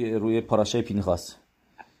روی پاراشه پینخاس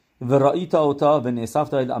و رایتا اوتا و نصف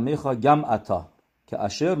تا الامیخا گم اتا که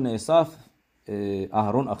اشر نصف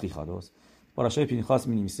اهرون اخیخا. دوست پاراشه پینخاس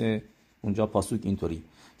می نویسه اونجا پاسوک اینطوری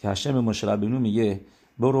که هشم مشه ربینو میگه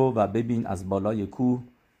برو و ببین از بالای کوه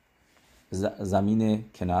زمین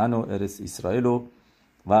کنعان و ارث اسرائیل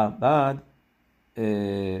و بعد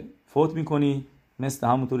فوت میکنی مثل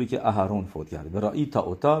همونطوری که اهرون فوت کرده. برای تا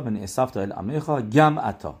اوتا من اصف تا الامیخا گم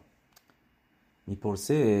اتا.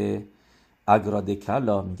 میپرسه اگرا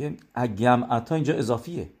دکلا میگه گم اتا اینجا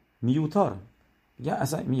اضافیه میوتار میگه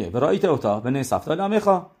اصلا میگه برای تا اوتا من اصف تا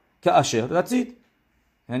الامیخا که اشر رسید،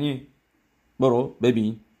 یعنی برو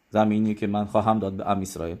ببین زمینی که من خواهم داد به ام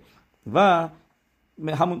اسرائیل و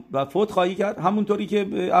همون و فوت خواهی کرد همونطوری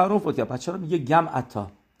که اهرون فوت کرد. پس چرا میگه گم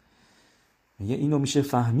اتا؟ میگه اینو میشه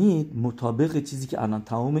فهمید مطابق چیزی که الان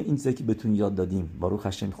تمام این چیزی که بهتون یاد دادیم باروخ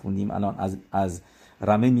هشم خوندیم الان از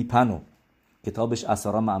رمه میپنو کتابش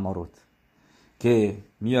اسرا معمارات که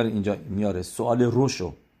میاره اینجا میاره سوال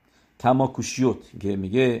روشو کما کوشیوت که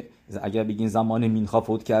میگه اگر بگین زمان مینخا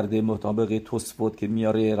فوت کرده مطابق توسفوت که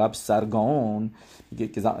میاره رب سرگان میگه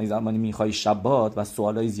که زمان مینخای شبات و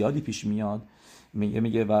سوالای زیادی پیش میاد.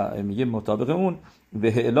 میگه مطابق اون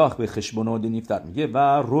به الاخ به خشبونات نیفتر میگه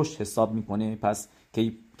و رشد حساب میکنه. پس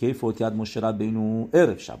کی فوت کرد مشه بینو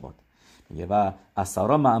عرف شبات میگه و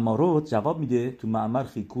اسرا معمارات جواب میده تو معمر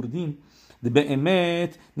خی کردین به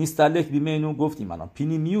امت نیستالک بیمنو گفتیم الان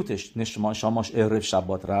پینی میوتش نشما شاماش عرف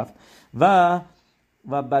شبات رفت و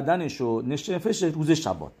بدنشو نشفش روز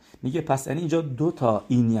شبات. میگه پس یعنی اینجا دو تا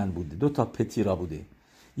اینیان بوده، دو تا پتیرا بوده،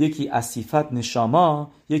 یکی اسیفت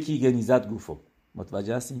نشاما یکی گنیزت گوفو.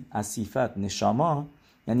 متوجه هستین؟ اسیفت نشاما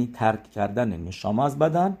یعنی ترک کردن نشاما از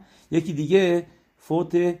بدن، یکی دیگه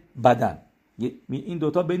فوت بدن. این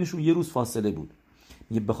دوتا بینشون یه روز فاصله بود.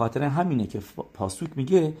 میگه به خاطر همینه که پاسوک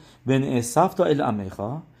میگه بن اصف تا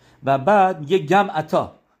الامیخا و بعد میگه گم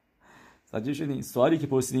اتا. ساجه شدین سوالی که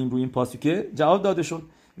پرسیدیم روی این پاسوکه جواب داده شد.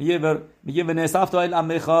 میگه بن اصف تا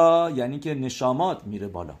الامیخا یعنی که نشامات میره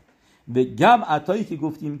بالا. به گم عطایی که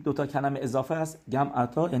گفتیم دوتا کلمه اضافه هست، گم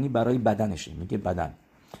عطا یعنی برای بدنشه، میگه بدن.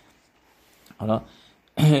 حالا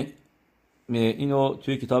اینو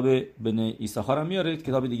توی کتاب بنی ایساخار هم میاره،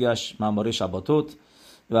 کتاب دیگهش منباره شباتوت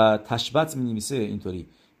و تشبت می نویسه اینطوری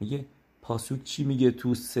میگه پاسوک چی میگه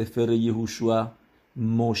تو سفر یهوشوا؟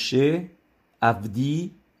 موشه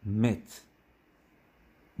عبدی مت.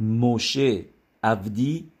 موشه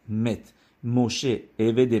عبدی مت. موشه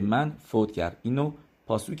عبد من فوت کرد. اینو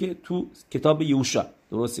پاسوکه تو کتاب یهوشوا،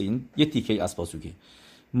 درسته؟ این یه تیکه از پاسوکه.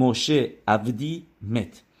 موشه عبدی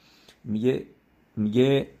مت.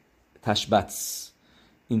 میگه تشبت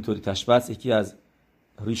اینطوری. تشبت یکی از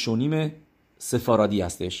ریشونیم سفارادی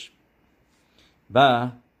هستش و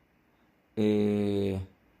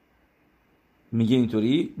میگه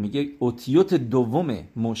اینطوری، میگه اوتیوت دوم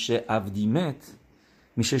موشه عبدی مت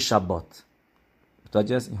میشه شبات.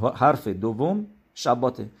 متوجه است؟ حرف دوم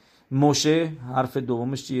شباته. موشه حرف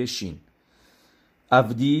دومش چیه؟ شین.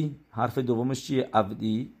 عبدی حرف دومش چیه؟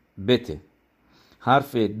 عبدی بته.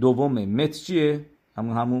 حرف دوم مت چیه؟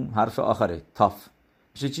 همون حرف آخره تاف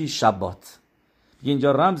میشه چی؟ شبات.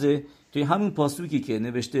 اینجا رمزه توی همون پاسوکی که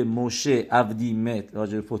نوشته موشه عبدی مت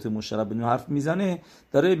راجع به فوت موشه ربینو حرف میزنه،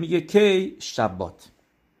 داره میگه کی؟ شبات.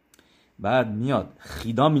 بعد میاد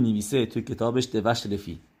خیدا مینویسه توی کتابش دوش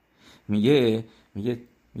لفی میگه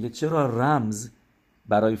چرا رمز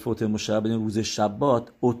برای فوت موشه ربینو روز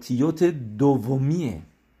شبات اوتیوت دومیه؟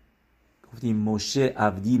 گفتیم موشه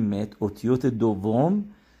عبدی مت اوتیوت دوم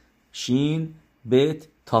شین بت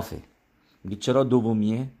تافه. میگه چرا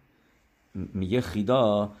دومیه؟ میگه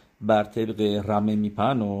خیدا بر طبق رمه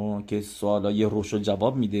میپنو که سوالای روشو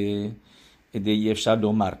جواب میده دی شب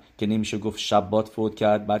لومر که نمیشه گفت شبات فوت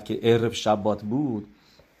کرد بلکه عرب شبات بود.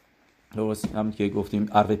 درست هم که گفتیم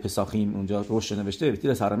عرب پساخیم اونجا روش نوشته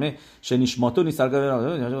بتیر سرمه شنیشماتو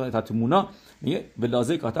نیسرگاه تاتمونا میگه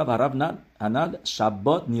ولازه کاتب عرب نه انال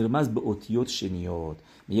شبات نیرمز به اوتیوت شنیود.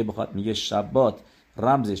 میگه شبات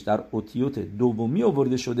رمزش در اوتیوت دومی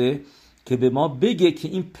آورده شده که به ما بگه که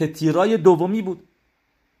این پتیرای دومی بود.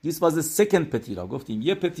 This was the second پتیرا. گفتیم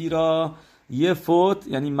یه پتیرا یه فوت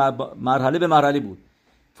یعنی مرحله به مرحله بود.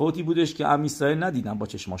 فوتی بودش که ام اسرائیل ندیدن با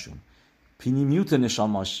چشماشون. پینیمیوت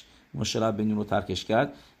نشاماش موشه ربینو رو ترکش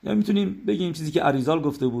کرد. یا میتونیم بگیم چیزی که اریزال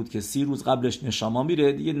گفته بود که 30 روز قبلش نشاما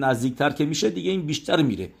میره، دیگه نزدیکتر که میشه دیگه این بیشتر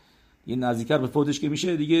میره، دیگه نزدیکتر به فوتش که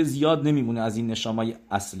میشه دیگه زیاد نمیمونه از این نشامای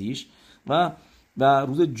اصلیش. و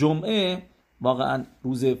روز جمعه واقعا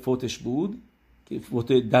روز فوتش بود که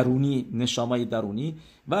فوت درونی، نشامای درونی،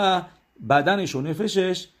 و بدنش و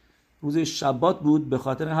نفسش روز شبات بود. به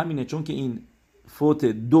خاطر همینه چون که این فوت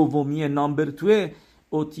دومی نامبر توه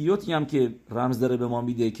اوتیوتی هم که رمز داره به ما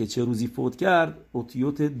میده که چه روزی فوت کرد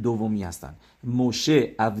اوتیوت دومی هستن.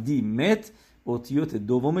 موشه عبدی مت اوتیوت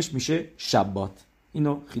دومش میشه شبات.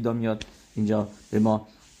 اینو خیدا میاد اینجا به ما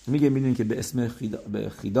میگه. میدونین که به اسم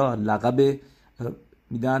خیدا لقب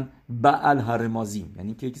میدن بعل هرمازیم،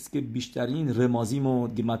 یعنی که کسی که بیشترین رمازیم و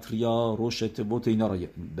گماتریا روشت بوت اینا رو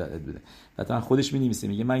بده. حتما خودش می‌نویسه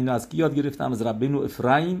میگه من اینو از کی یاد گرفتم؟ از ربینو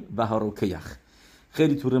افرایم و هاروکیخ.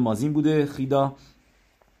 خیلی تو رمازیم بوده خیدا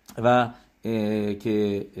و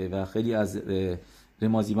خیلی از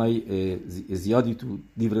رمازیمای زیادی تو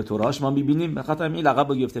دیور توراش ما می‌بینیم. به خاطر این لقب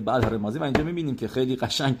رو گرفته بعل هرمازیم. و اینجا می‌بینیم که خیلی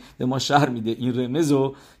قشنگ به ما شرح میده این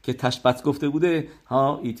رمزو که تشبت گفته بوده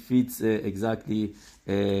ها it fits exactly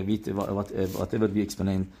with whatever we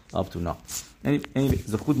explained up to now. یعنی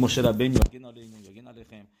زخود مشه ربینو یگن علیנו یگن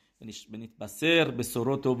علیכם ونتبصر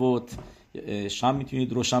بسورot טובות. شام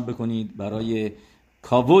میتونید روشن بکنید برای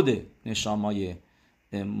کاود نشامای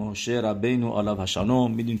موشه ربینو علیه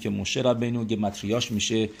السلام. میدونید که موشه ربینو گماتریاش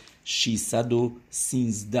میشه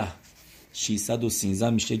 613. 613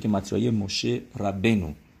 میشه گماتریای موشه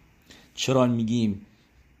ربینو. چرا میگیم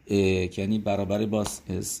که یعنی برابر با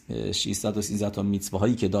 613 تا میتوه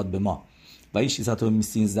هایی که داد به ما. و این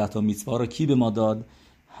 613 تا میتوه رو کی به ما داد؟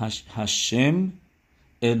 هشم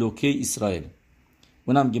الوکی اسرائیل.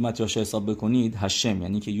 اونم گماتریاش حساب بکنید هشم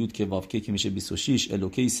یعنی که یود که واو که میشه 26،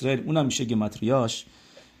 الوکی اسرائیل اونم میشه گماتریاش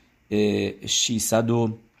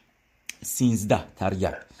 613 تریک.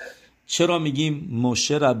 چرا میگیم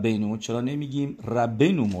موشه ربینو؟ چرا نمیگیم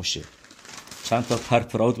ربینو موشه؟ چند تا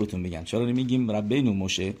پرتراوت بهتون میگن چرا نمیگیم ربینو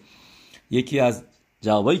موشه. یکی از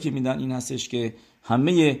جوابایی که میدن این هستش که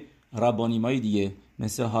همه ربانیمای دیگه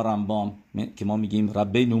مثل هارمبام که ما میگیم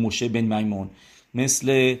ربینو موشه بن میمون،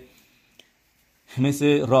 مثل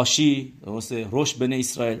راشی، مثل روش بن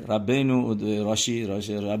اسرائیل ربینو راشی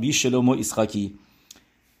ربی شلومو اسحاقی.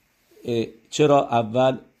 چرا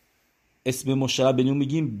اول اسم موشه ربینو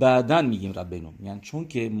میگیم بعدن میگیم ربینو؟ یعنی چون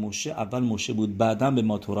که موشه اول موشه بود بعدن به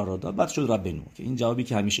ما تورا را داد بعد شد ربینو. که این جوابی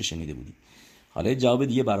که همیشه شنیده بودیم. حالا جواب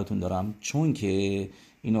دیگه براتون دارم چون که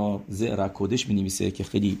اینو زئرا کدش می‌نویسه که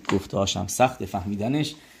خیلی گفته‌هاشم سخت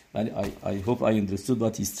فهمیدنش، ولی I hope I understood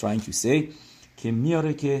what he's trying to say که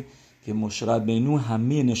میاره که موشه ربینو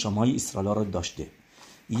همه نشام‌های اسرائیل را داشته.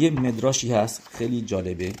 یه مدراشی هست خیلی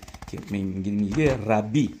جالبه که میگه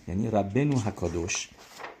ربی یعنی ربینو هکادوش.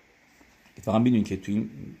 فقط بدونید که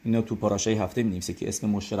اینا تو پاراشای هفته می‌نویسه که اسم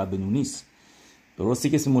موشه ربینو نیست. درسته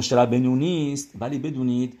که اسم موشه ربینو نیست ولی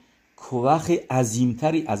بدونید کوخ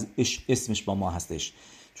عظیمتری از اسمش با ما هستش.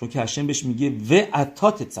 چون که هشم بهش میگه و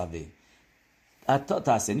عطات تصوه عطات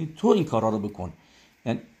هست یعنی تو این کارا رو بکن،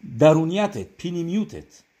 یعنی درونیتت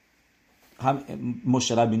پینیمیوتت هم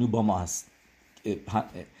موشه ربینو با ما هست.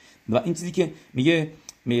 و این چیزی که میگه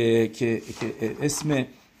که اسم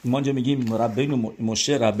ما اینجا میگیم ربینو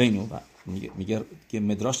موشه ربینو و میگه که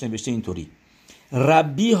مدراش نوشته اینطوری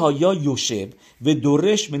ربی ها یا یوشب و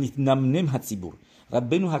دورش منیت نمنم هتسیبور.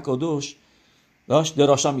 ربینو هکادوش داشت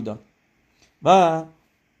دراشا میداد و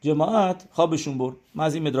جماعت خوابشون برد. من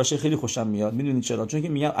از این مدراشه خیلی خوشم میاد. میدونید چرا؟ چون که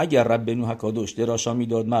میگم اگر ربینو هکادوش دراشا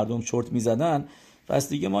میداد مردم چرت میزدن پس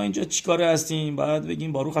دیگه ما اینجا چیکاره هستیم؟ باید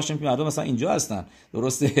بگیم باروخ هاشم که مردم مثلا اینجا هستن.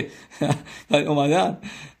 درسته؟ اومدن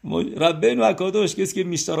ربینو هکادوش کسی که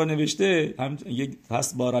میشتارا نوشته هم یک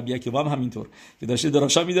هست با ربی عکیوا هم همینطور که داشته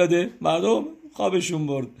دراشا میداده مردم خوابشون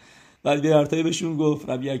برد. بعد به ارتایبشون گفت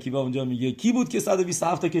ربی عکیوا اونجا میگه کی بود که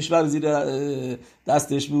 127 تا کشور زیر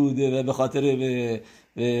دستش بود و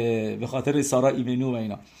به خاطر سارا ایمنو و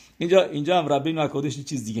اینا. اینجا هم ربینو هکادوش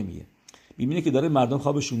چیز دیگه میگه. میبینه که داره مردم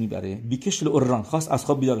خوابشون میبره بیکشل اوران خاص از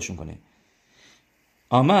خواب بیدارشون کنه.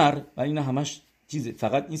 آمر و اینا همش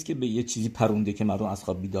فقط نیست که به یه چیزی پرونده که مردم از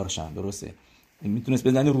خواب بیدار شن، درسته؟ میتونست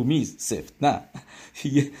بزنه رو میز سفت، نه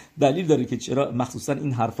یه دلیل داره که چرا مخصوصا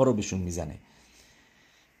این حرفا رو بهشون میزنه.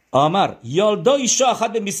 آمر یالدا ایشا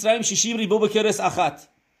اخد به مصرعیم شیشیم ریبو بکرس اخد.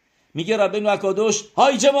 میگه ربنا اکادوش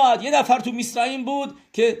های جماعت، یه نفر تو مصرعیم بود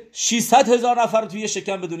که 600,000 نفر توی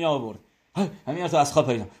شکم به دنیا آورد. همین تو از خواب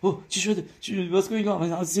پیدا. چی شده؟ باز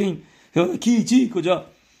کن کی کجا؟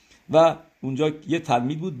 و اونجا یه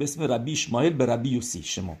تلمید بود به اسم ربی اشماعیل به ربی یوسی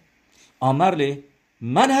شما. آمرله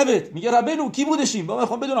من هبت، میگه ربنا کی بودشیم؟ بابا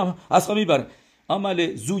میخوام بدونم از خواب میبره.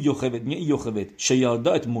 عمل زو یوخبت، میگه یوخبت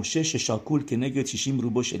شیادات موشه ششاکول که نگه چشیم رو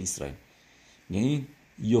باش اسرائیل. یعنی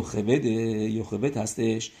یوخبت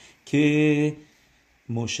هستش که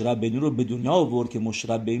موشه ربینو رو به دنیا آورد که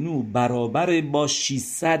موشه ربینو برابر با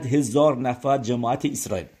 600,000 نفر جماعت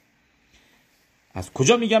اسرائیل. از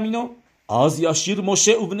کجا میگم اینو؟ آز یاشیر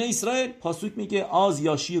موشه و بنی اسرائیل. پاسوک میگه آز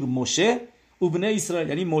یاشیر موشه و بنی اسرائیل،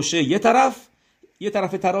 یعنی موشه یه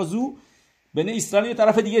طرف ترازو، بنی اسرائیل یه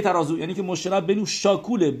طرف دیگه ترازو، یعنی که موشه ربینو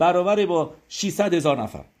شاکوله برابر با 600,000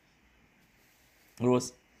 نفر.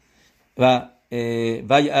 درست؟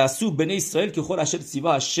 و یعصو بنی اسرائیل که خور اشر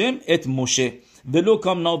سیوا هشم ات موشه ولو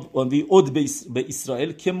کام ناو وی اود به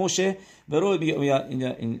اسرائیل که موشه و رو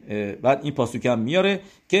بعد این پاسوک هم میاره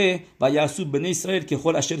که و یعصو بنی اسرائیل که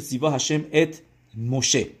خور اشر سیوا هشم ات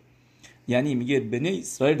موشه، یعنی میگه بنی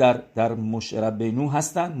اسرائیل در موشه ربینو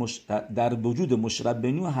هستن، در وجود موشه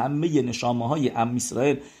ربینو همه نشامه های ام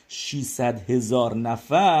اسرائیل 600,000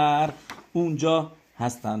 نفر اونجا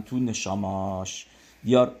هستن تو نشاماش.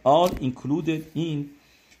 They are all included in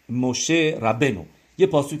موشه ربینو. یه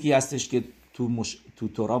پاسوکی هستش که تو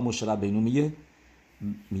تورا موشه ربینو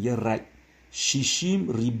میگه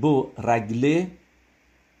شیشیم ریبو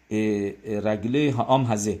رگله هام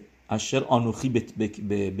هزه اشر آنوخی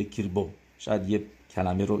به کیربو. شاید یه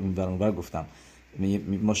کلمه رو این ورانور گفتم.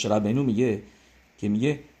 موشه ربینو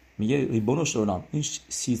میگه ریبونو شلونام، این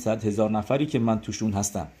 300,000 نفری که من توشون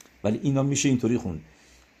هستم، ولی اینا میشه اینطوری خوند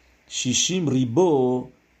شیشیم ریبو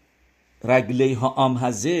رگله ها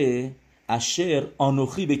آمهزه اشر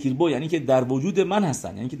آنوخی به کیربو، یعنی که در وجود من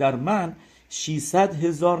هستن، یعنی که در من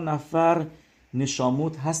 600,000 نفر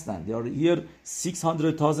نشاموت هستن. there are here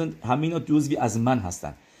 600,000 همینا جزوی از من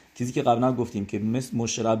هستن. چیزی که قبلا گفتیم که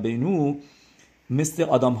موشه ربینو مثل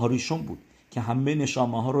آدم هاریشون بود که همه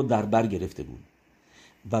نشامه ها رو در بر گرفته بود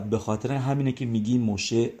و به خاطر همینه که میگیم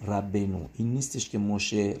موشه ربینو. این نیستش که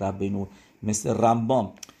موشه ربینو مثل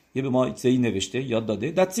رمبام یه به ما چیزی نوشته یاد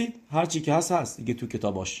داده دتسید، هر چی که هست دیگه تو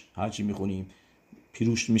کتاباش، هر چی میخونیم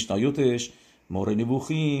پیروش میشنایوتش، مورد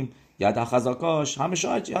نبوخیم، یاد خزاکاش، همه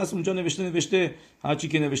هر چی هست اونجا نوشته، هر چی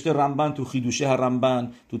که نوشته رمبان تو خیدوشه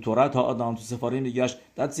رمبان، تو تورات ها آدم، تو سفاره نگهش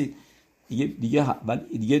دتسید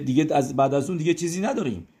دیگه از بعد از اون دیگه چیزی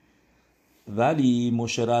نداریم. ولی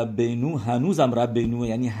موشه ربینو هنوزم ربینو،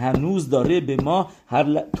 یعنی هنوز داره به ما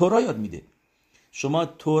تورا یاد میده. شما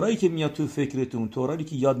تورایی که میاد تو فکرتون، تورایی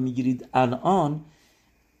که یاد میگیرید الان،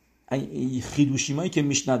 خیدوشیمایی که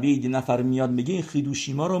میشنوید نفر میاد میگه این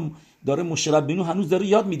خیدوشیما رو داره موشه ربینو هنوز داره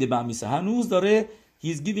یاد میده به امیسه، هنوز داره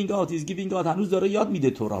he's giving out هنوز داره یاد میده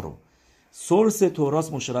تورا رو. سورس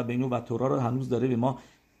توراس موشه ربینو و تورا رو هنوز داره به ما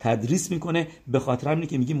تدریس میکنه. به خاطر همینه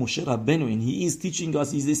که میگه موشه ربینو and he is teaching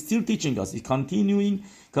us, he is still teaching us, he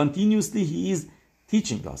continuously he is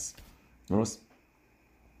teaching us. درست؟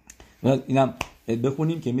 اینم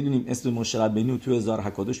بخونیم که میدونیم اسم موشه ربینو تو هزار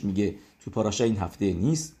حکادش میگه تو پاراشای این هفته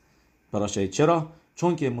نیست. پاراشای چرا؟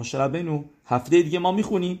 چون که موشه ربینو هفته دیگه ما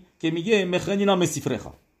میخونیم که میگه مخنی نام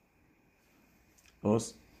سفرخا.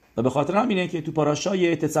 درست؟ و به خاطر همینه که تو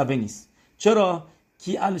پاراشای تسوه نیست. چرا؟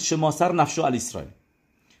 کی ال شماسر نفشو ال اسرائیل،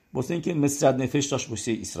 واسه اینکه مسرد نفش داشت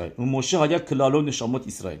واسه اسرائیل، اون موشه ها یک کلالو نشامت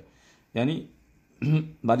اسرائیل. یعنی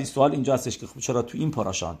ولی سوال اینجا هستش که چرا تو این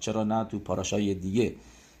پاراشان، چرا نه تو پاراشای دیگه؟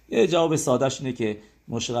 یه جواب سادهش اینه که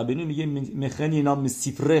موشه ربینو میگه مخنی نام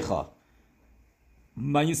سفرخا.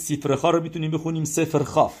 ما این سفرخا رو میتونیم بخونیم سفر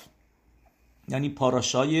خاف، یعنی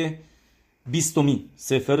پاراشای 20،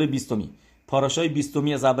 سفر 20. پاراشای 20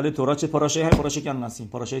 از اول تورات چه پاراشای های پاراشای که نسیم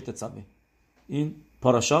پاراشای تتسبه. این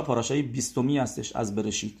پاراشای 20 هستش از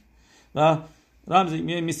برشید و رمز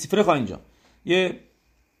می سفرخا. اینجا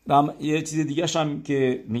یه چیز دیگه هم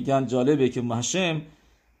که میگن جالبه که محشم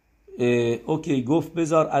اوکی گفت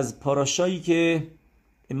بذار از پاراشایی که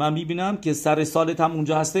من میبینم که سر سالت هم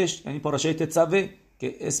اونجا هستش، یعنی پاراشای تتسوه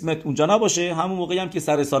که اسمت اونجا نباشه، همون موقعی هم که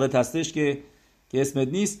سر سالت هستش که اسمت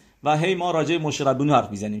نیست، و هی ما راجع به موشه ربینو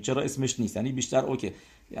حرف میزنیم چرا اسمش نیست، یعنی بیشتر اوکی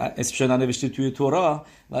اسمش ننوشته توی تورا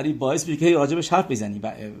ولی باعث میشه که هی راجع بهش حرف بزنیم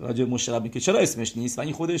و راجع به موشه ربینو که چرا اسمش نیست و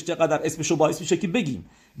این خودش چقدر اسمشو باعث میشه که بگیم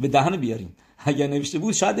به دهن بیاریم. اگر نوشته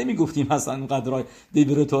بود شاید نمیگفتیم مثلا اینقدر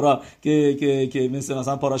دیبر تورا که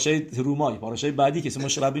مثلا پاراشای رومای پاراشای بعدی که اسم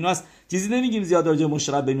موشه ربینو است چیزی نمیگیم زیاد راجع به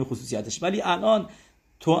موشه ربینو خصوصیاتش، ولی الان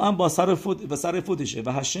تو هم با سر فوتشه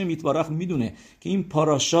و هشم یتبارک میدونه که این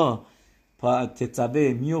پاراشا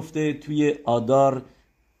تتبه میفته توی آدار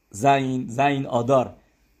زین آدار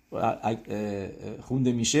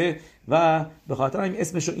خونده میشه و به خاطر همین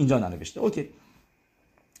اسمش رو اینجا ننوشته. اوکی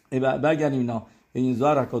برگردیم اینا. این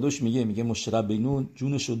زوار اکادوش میگه مشه ربینو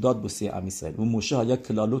جونش رو داد بسه ام اسرائیل و مشه ها یک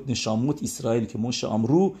کلالوت نشاموت اسرائیل که مشه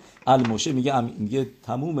امرو المشه میگه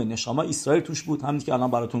تموم نشاما اسرائیل توش بود، همین که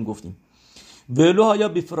الان براتون گفتیم. ولو ها یا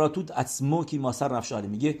بفراتوت عصمو کی ماسر رفشاله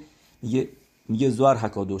میگه زوار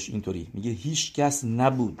حکادوش اینطوری میگه هیچ کس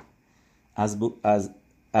نبود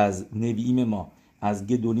از نبییم ما از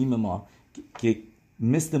گدونیم ما که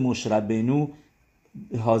مثل مشه ربینو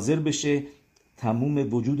حاضر بشه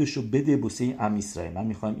تموم وجودشو بده بسه ام اسرائیل. من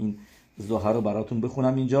میخوام این زوهر رو براتون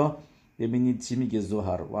بخونم اینجا ببینید چی میگه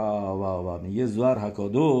زوهر. واو میگه زوهر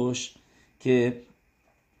حکادوش که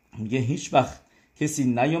میگه هیچ وقت کسی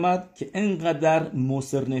نیومد که انقدر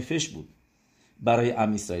موسر نفش بود برای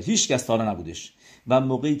ام اسرائیل، هیچ کس تا حالا نبودش. و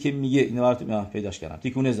موقعی که میگه اینو براتون پیداش کردم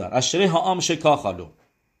تیکونه زار اشره ها ام شکاخالو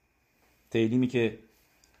تیلیمی که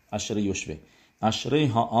اشره یوشوه اشره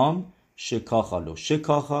ها ام شکاخالو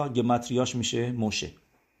شکاخا گمتریاش میشه موشه.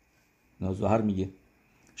 نازوهر میگه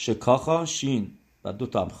شکاخا شین و دو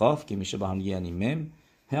تا هم خاف که میشه با هم یعنی مم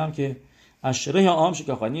هم که اشره ها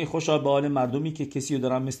شکاخا یعنی خوشا به حال مردمی که کسی رو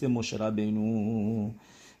دارن مثل موشه ربینو.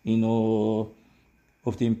 اینو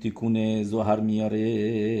گفتیم تیکون زوهر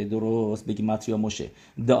میاره درست بگی متریا موشه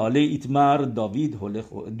داله ایتمر داوید هولخ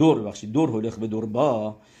دور هولخ به دور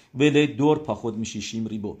با ولی دور پا خود میشیشیم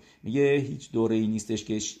ریبو. میگه هیچ دوره ای نیستش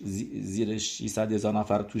که زیر 600,000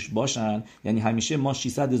 نفر توش باشن، یعنی همیشه ما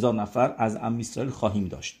 600,000 نفر از ام اسرائیل خواهیم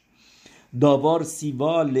داشت. داوار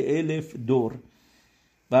سیوا لالف دور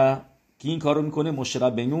و که این کارو میکنه مشه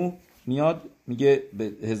ربینو میاد میگه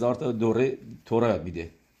به 1000 تا دوره تورا یاد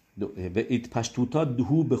میده به ایت پشتوتا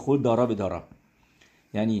دهو به خود دارا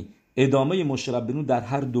یعنی ادامه مشه ربینو در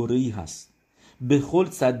هر دوره‌ای هست. به خل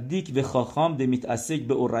صدیق و خاخام دمیت اسک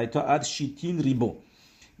به اورایتا اد شیتین ریبو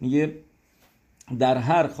میگه در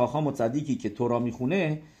هر خاخام و صدیقی که تورا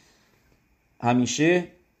میخونه همیشه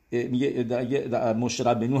میگه مشه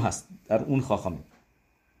ربینو هست در اون خاخام.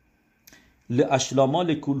 لاشلاما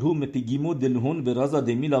لکلهو مپگیمو دلهون و رازا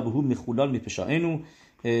دمیلا بهو مخولال مپشائنو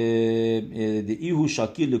ایهو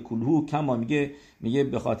شاکی لکلهو کما میگه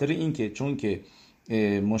به خاطر این که چون که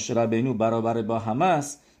مشه ربینو برابر با همه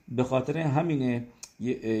است به خاطر همینه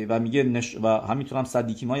و میگه و همینطور هم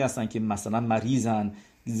صدیقیمایی هستن که مثلا مریضن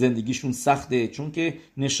زندگیشون سخته چون که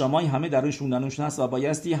نشامای همه درونشون هست و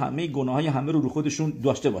بایستی همه گناهای همه رو خودشون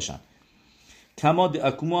داشته باشن. کما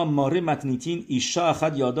اکوما ماره متنیتین ایشا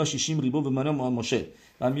اخد یادا شیشیم ریبو به منو مشه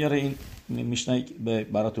و میاره این میشنه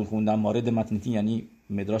براتون خوندم مارد متنیتین یعنی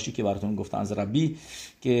مدراشی که براتون گفتن از ربی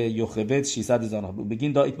که یوخوت 600,000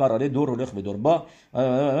 بگین دا ایتمراره دور رولخ به دور با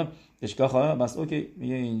اشکا خواهم بس اوکی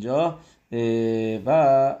میگه اینجا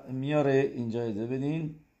و میاره اینجا اجازه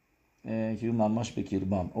بدین که مماش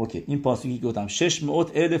بکیربام. اوکی این پاسوکی که گفتم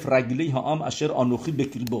 600,000 رگلی ها ام اشر آنوخی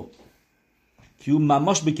بکیربو که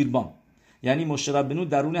مماش بکیربام یعنی مشه ربینو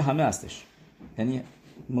درون همه هستش، یعنی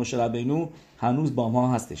مشه ربینو هنوز با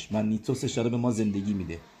ما هستش و نیتوسش داره به ما زندگی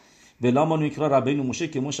میده. ولا ما نکرا ربینو مشه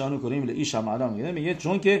که مشه انو کریم لیش هم میگه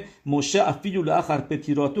چون که مشه افیلو لاخر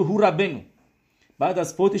پتیراتو هو ربینو بعد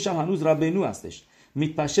از فوتش هم هنوز ربینو هستش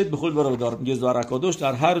میتپشت به خود برادر. میگه زوارکادوش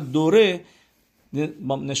در هر دوره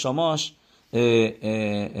نشاماش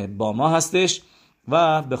با ما هستش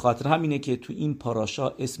و به خاطر همینه که تو این پاراشا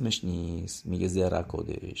اسمش نیست. میگه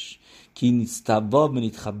زرکادش کی نیستوا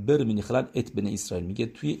منیت خبر منی خلال ات بن اسرائیل. میگه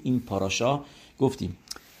توی این پاراشا گفتیم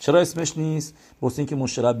چرا اسمش نیست؟ واسه اینکه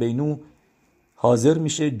مشه ربینو حاضر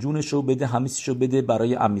میشه جونشو بده همیشو بده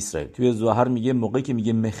برای ام اسرائیل. توی زوهر میگه موقعی که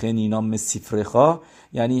میگه مخنینا مسفرخا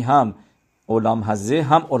یعنی هم اولام هزه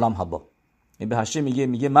هم اولام هبا. به هشه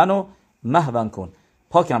میگه منو محون کن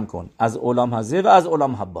پاکم کن از اولام هزه و از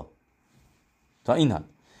اولام هبا تا این حد.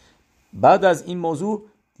 بعد از این موضوع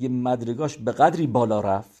یه مدرگاش به قدری بالا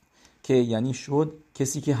رفت که یعنی شد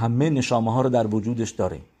کسی که همه نشامه ها رو در وجودش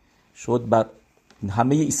داره، شد بر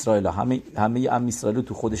همه اسرائیل همه ام اسرائیل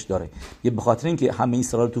تو خودش داره. یه به خاطر اینکه همه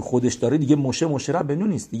اسرائیل تو خودش داره دیگه مشه ربینو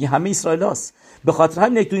نیست، دیگه همه اسرائیل هست. به خاطر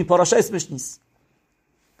همین تو این پاراشا اسمش نیست.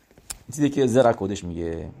 چیزی که زرکادش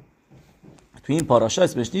میگه تو این پاراشا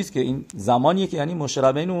اسمش نیست که این زمانیه که یعنی مشه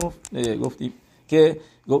ربینو گفتیم که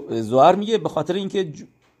زوهر میگه به خاطر اینکه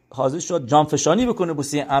حاضر شد جانفشانی بکنه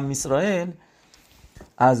بوسی ام اسرائیل،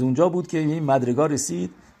 از اونجا بود که این مدرگاه رسید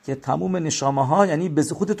که تمام نشامه ها یعنی به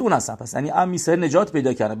سخوتتون هستن. پس یعنی ام اسرائیل نجات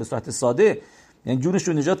پیدا کردن به صورت ساده، یعنی جونش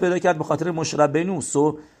رو نجات پیدا کرد به خاطر مشه ربینو.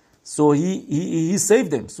 So he saved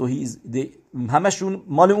them. So همشون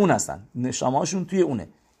مال اون هستن، نشامه هاشون توی اونه.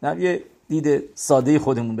 نه یه دید ساده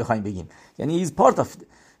خودمون بخوایم بگیم، یعنی he's part of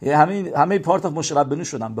همه part of مشه ربینو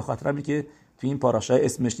شدن به خاطر همین که توی این پاراشای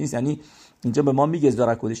اسمش نیست. یعنی اینجا به ما میگه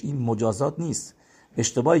زارا کدش این مجازات نیست.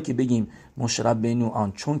 اشتباهی که بگیم مشه ربینو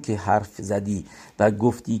آن چون که حرف زدی و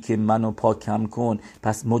گفتی که منو پاکم کن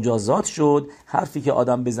پس مجازات شد، حرفی که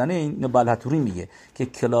آدم بزنه این بلحتوری میگه که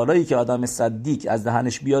کلالایی که آدم صدیق از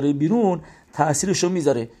دهنش بیاره بیرون تأثیرشو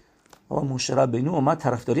میذاره. آقا مشه ربینو اومد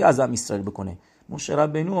طرفداری از ام اسرائیل بکنه، مشه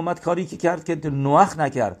ربینو اومد کاری که کرد که نوح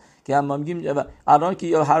نکرد، که اما میگیم الان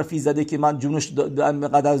که حرفی زده که من جونش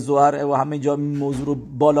قدر زهر و همه جا موضوع رو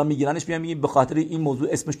بالا میگیرنش، میگیم به خاطر این موضوع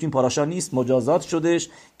اسمش تو این پاراشا نیست، مجازات شدش،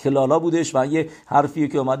 کلالا بودش و یه حرفی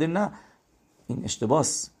که اومده. نه این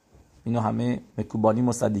اشتباس. اینو همه مکوبالی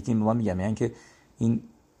مصدقین به ما میگن، یعنی که این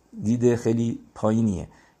دید خیلی پایینیه،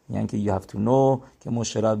 یعنی که you have to know که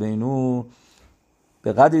مشه ربینو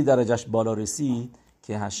به قدری درجهش بالا رسید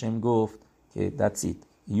که هشم گفت که that's it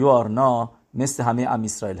you are now مثل همه ام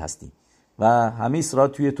اسرائیل هستی و همه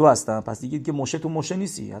اسرائیل توی تو هستن. پس دیگه که مشه تو مشه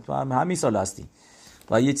نیستی، تو همه اسرائیل هستی.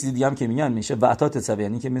 و یه چیزی دیگه هم که میگن میشه وعتات تسوی،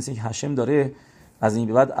 یعنی که مثل هشم داره از این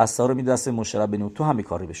به بعد اسرار رو میده دست مشه ربینو، تو همه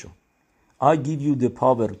کاری بشو. I give you the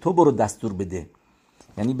power، تو برو دستور بده.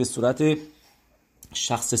 یعنی به صورت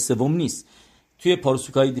شخص سوم نیست. توی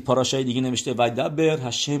پاراشای دیگه نوشته ویدبر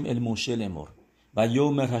هشم الموشه لمر و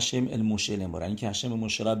یومر هشم الموشه لمر، یعنی که هشم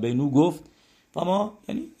مشه ربینو گفت و ما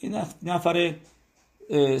یعنی این نفر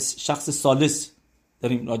شخص ثالث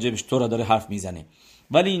داریم راجبش تو را داره حرف میزنه.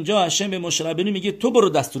 ولی اینجا هشم به مشه ربینو میگه تو برو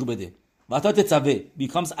دستور بده. وعتات تسوی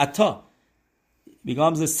becomes عطا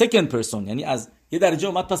becomes the second person، یعنی از یه درجه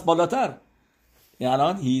اومد پس بالاتر. یعنی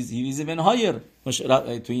الان he is even higher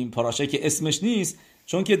تو این پاراشا که اسمش نیست،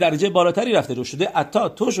 چون که درجه بالاتری رفته رو شده عطا،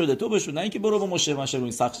 تو شده تو بشو، نه اینکه برو با مشه رو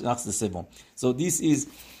این شخص سوم. So this is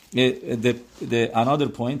the another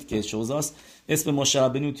point که shows us اسم مشه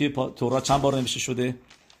ربینو توی تورات چند بار نوشته شده.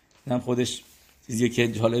 هم خودش چیزیه که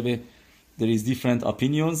جالبه. There is different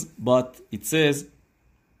opinions but it says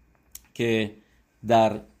که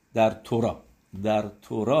در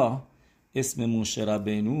تورا اسم مشه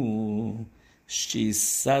ربینو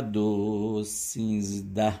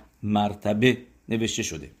 613 مرتبه نوشته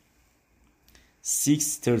شده.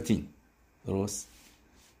 613 درست.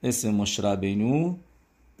 اسم مشه ربینو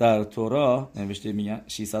در تورا نوشته میگن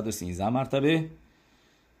 613 مرتبه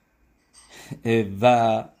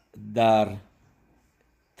و در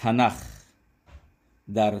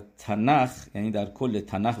تنخ یعنی در کل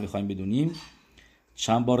تنخ بخوایم بدونیم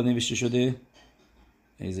چند بار نوشته شده.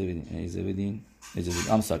 ایزه بدین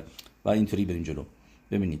و اینطوری بریم جلو.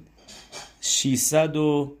 ببینید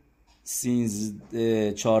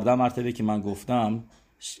 614 مرتبه که من گفتم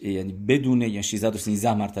یعنی بدون، یعنی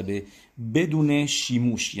 613 مرتبه بدون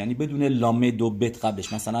شیموش، یعنی بدون لامد و بت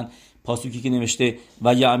قبلش. مثلا پاسوکی که نوشته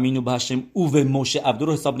و یامینو بهشم او و موشه عبد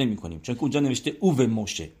رو حساب نمی کنیم چون که اونجا نوشته او و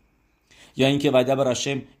موشه. یا اینکه وعده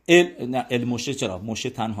براشم ال موشه، چرا موشه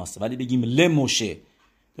تنهاست ولی بگیم ل موشه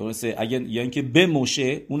درسته. اگر یا اینکه به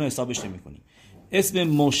موشه اون رو حسابش نمی کنیم. اسم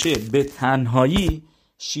موشه به تنهایی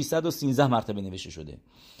 613 مرتبه نوشته شده.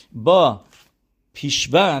 با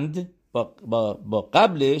پیشبند با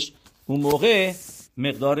قبلش اون موقع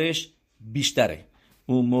مقدارش بیشتره.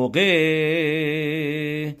 اون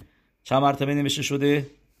موقع چند مرتبه نوشته شده؟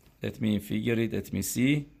 Let me figure it, let me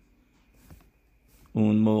see.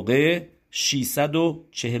 اون موقع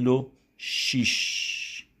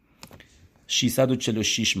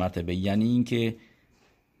 646 مرتبه، یعنی اینکه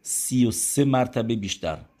 33 مرتبه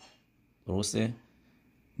بیشتر. درسته؟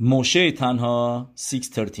 موشه تنها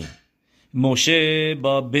 613، موشه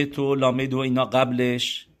با بت و لامد و اینا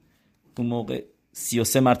قبلش اون موقع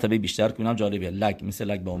 33 مرتبه بیشتر، که اونم جالبه. مثل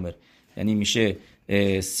لگ با عمر، یعنی میشه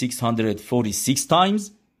 646 times.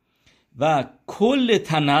 و کل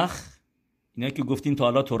تنخ اینا که گفتیم تا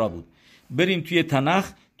حالا تورا بود، بریم توی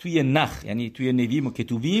تنخ، توی نخ یعنی توی نویم و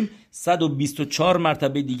کتوبیم 124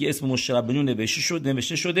 مرتبه دیگه اسم مشه ربینو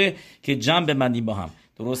نوشته شده که جمع ببندیم با هم.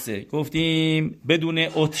 درسته گفتیم بدون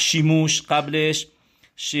ات شیموش قبلش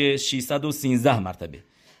 613 مرتبه،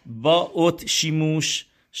 با ات شیموش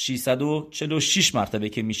 646 مرتبه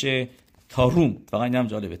که میشه تاروم. فقط اینم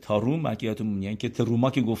جالبه تاروم مکیاتون، یعنی که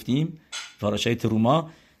تروما که گفتیم پاراشای تروما،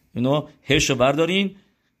 اینو هشو بردارین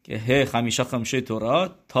که ه خمیشه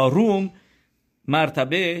تورات تا روم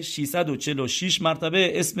مرتبه 646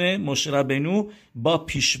 مرتبه اسم مشه ربینو با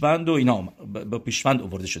پیشوند و اینا با پیشوند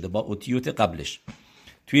آورده شده با اوتیوت قبلش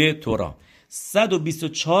توی تورا.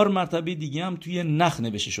 124 مرتبه دیگه هم توی نخ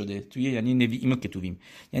نوشته شده، توی یعنی نوییم کتوبیم،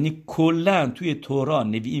 یعنی کلا توی تورا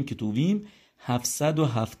نوییم کتوبیم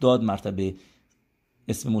 770 مرتبه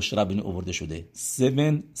اسم مشه ربینو آورده شده.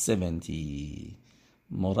 770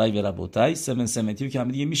 مورای و ربوتای 770 که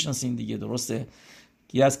همه دیگه میشناسین دیگه، درسته؟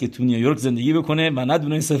 کی هست که تو نیویورک زندگی بکنه و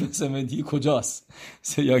ندونه این 770 کجاست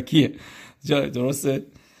یا کیه؟ درسته؟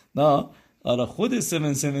 نه حالا خود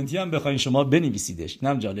 770 هم بخواین شما بنویسیدش،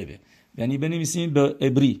 اینم جالبه. یعنی بنویسین به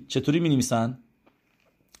عبری. چطوری می‌نویسن؟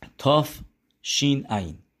 تاف شین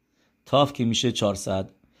عین. تاف که میشه 400،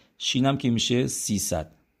 شین هم که میشه 300،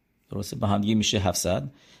 درسته؟ با هم دیگه میشه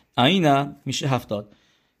 700. عین هم میشه 70.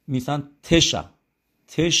 میگن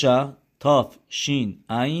تشا تاف شین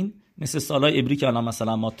عین، مثل سالای عبری که الان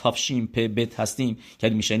مثلا ما تاف شین پ بت هستیم که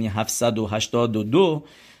میشه یعنی 782.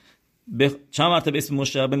 به چند مرتبه اسم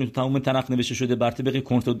مشه ربینو تو تمام تنخ نوشته شده بر طبق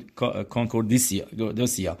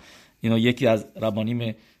کانکوردیسیا. اینا یکی از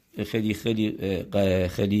ربانیم خیلی خیلی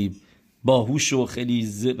خیلی باهوش و خیلی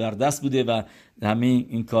زبردست بوده و همه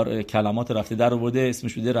این کار کلمات رفته در آورده،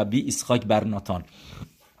 اسمش بوده ربی اسحاق برناتان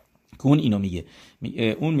که اون اینو میگه.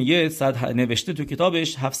 اون میگه نوشته تو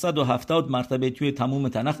کتابش 770 مرتبه توی تمام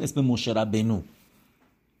تنخ اسم مشه ربینو.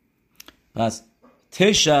 پس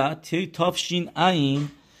تشا تافشین عین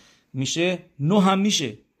میشه 9 هم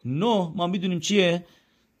میشه 9. ما میدونیم چیه؟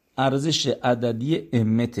 ارزش عددی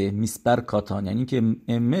امت میسپر کاتان، یعنی که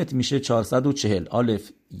امت میشه 440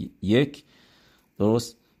 الف 1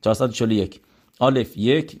 درست 441 الف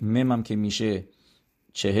 1 مم هم که میشه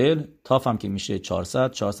 40 تاف هم که میشه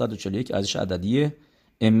 441 ارزش عددی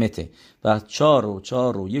امته و 4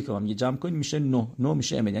 و 1 هم یه جمع کنیم میشه 9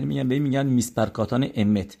 میشه امت، یعنی میگن میسپر کاتان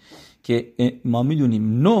امت که ما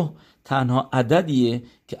میدونیم 9 تنها عددیه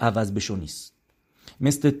که عوض بشو نیست.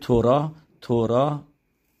 مثل تورا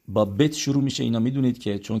با بت شروع میشه، اینا میدونید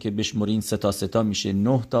که چون که بشمرین 3 تا 3 میشه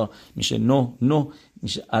 9 تا میشه 9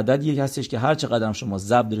 میشه عددی هستش که هر چقدر شما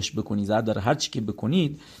ضربش بکنید ضرب داره هر چی که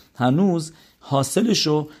بکنید هنوز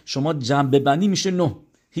حاصلشو شما جمع ببندی میشه 9.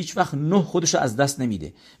 هیچ وقت 9 خودشو از دست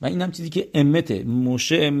نمیده و این هم چیزی که امته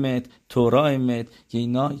مشه امت تورا امت که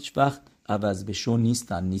اینا هیچ وقت عوض بشو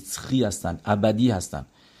نیستن، نسخی هستن، ابدی هستن.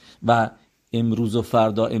 و امروز و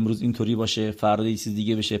فردا، امروز اینطوری باشه فردا یه چیز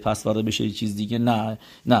دیگه بشه، پس فردا بشه یه چیز دیگه.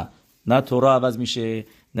 نه تورا عوض میشه،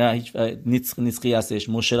 نه هیچ نسخی هستش.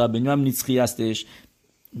 مشه ربینو هم نسخی هستش.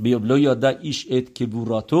 بیابلو یادا ایش ات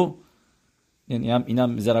کبوراتو، یعنی هم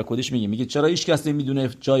اینم زرکودش میگه چرا هیچ کس نمیدونه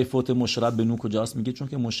جای فوت مشه ربینو کجاست؟ میگه چون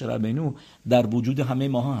که مشه ربینو در وجود همه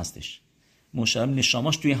ماها هستش. مشه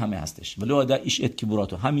نشاماش توی همه هستش. ولو یادا ایش ات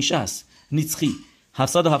کبوراتو همیشه هست، نسخی.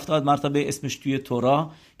 770 مرتبه اسمش توی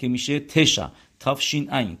تورا که میشه تشا تافشین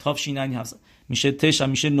عین میشه تشا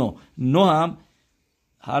میشه 9 هم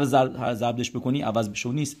هر ضربش بکنی عوض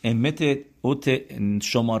بشو نیست. امت اوت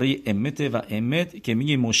شماره امت و امت که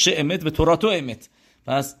میگه مشه امت و توراتو امت.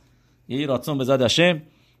 پس یه راتون بزاد هشم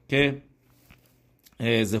که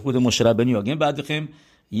زخود مشه ربینو یاگیم. بعد بخیم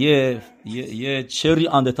یه چری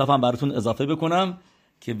آندتاف هم براتون اضافه بکنم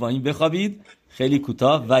که با این بخوابید خیلی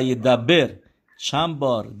کوتاه. و یدبر چند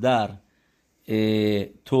بار در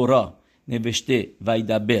تورا نوشته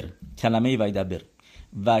ویدبر، کلمه ویدبر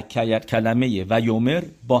و کلمه ویومر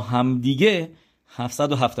با همدیگه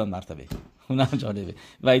 770 مرتبه. اونم جالبه.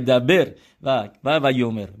 ویدبر و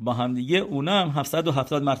ویومر با همدیگه اونم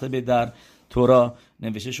 770 مرتبه در تورا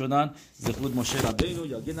نوشته شدن. زخود مشه ربینو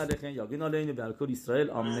یاگین علیه برکور اسرائیل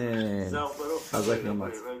آمین.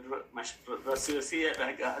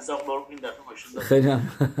 خیلی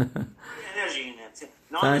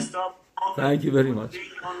Thank you very much.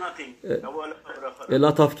 A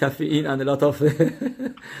lot of caffeine and a lot of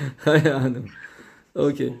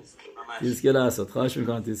Okay. تیسکل اسد خواهش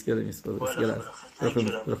میکنم تیسکل میسپارم. تیسکل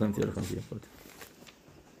اسد. رخم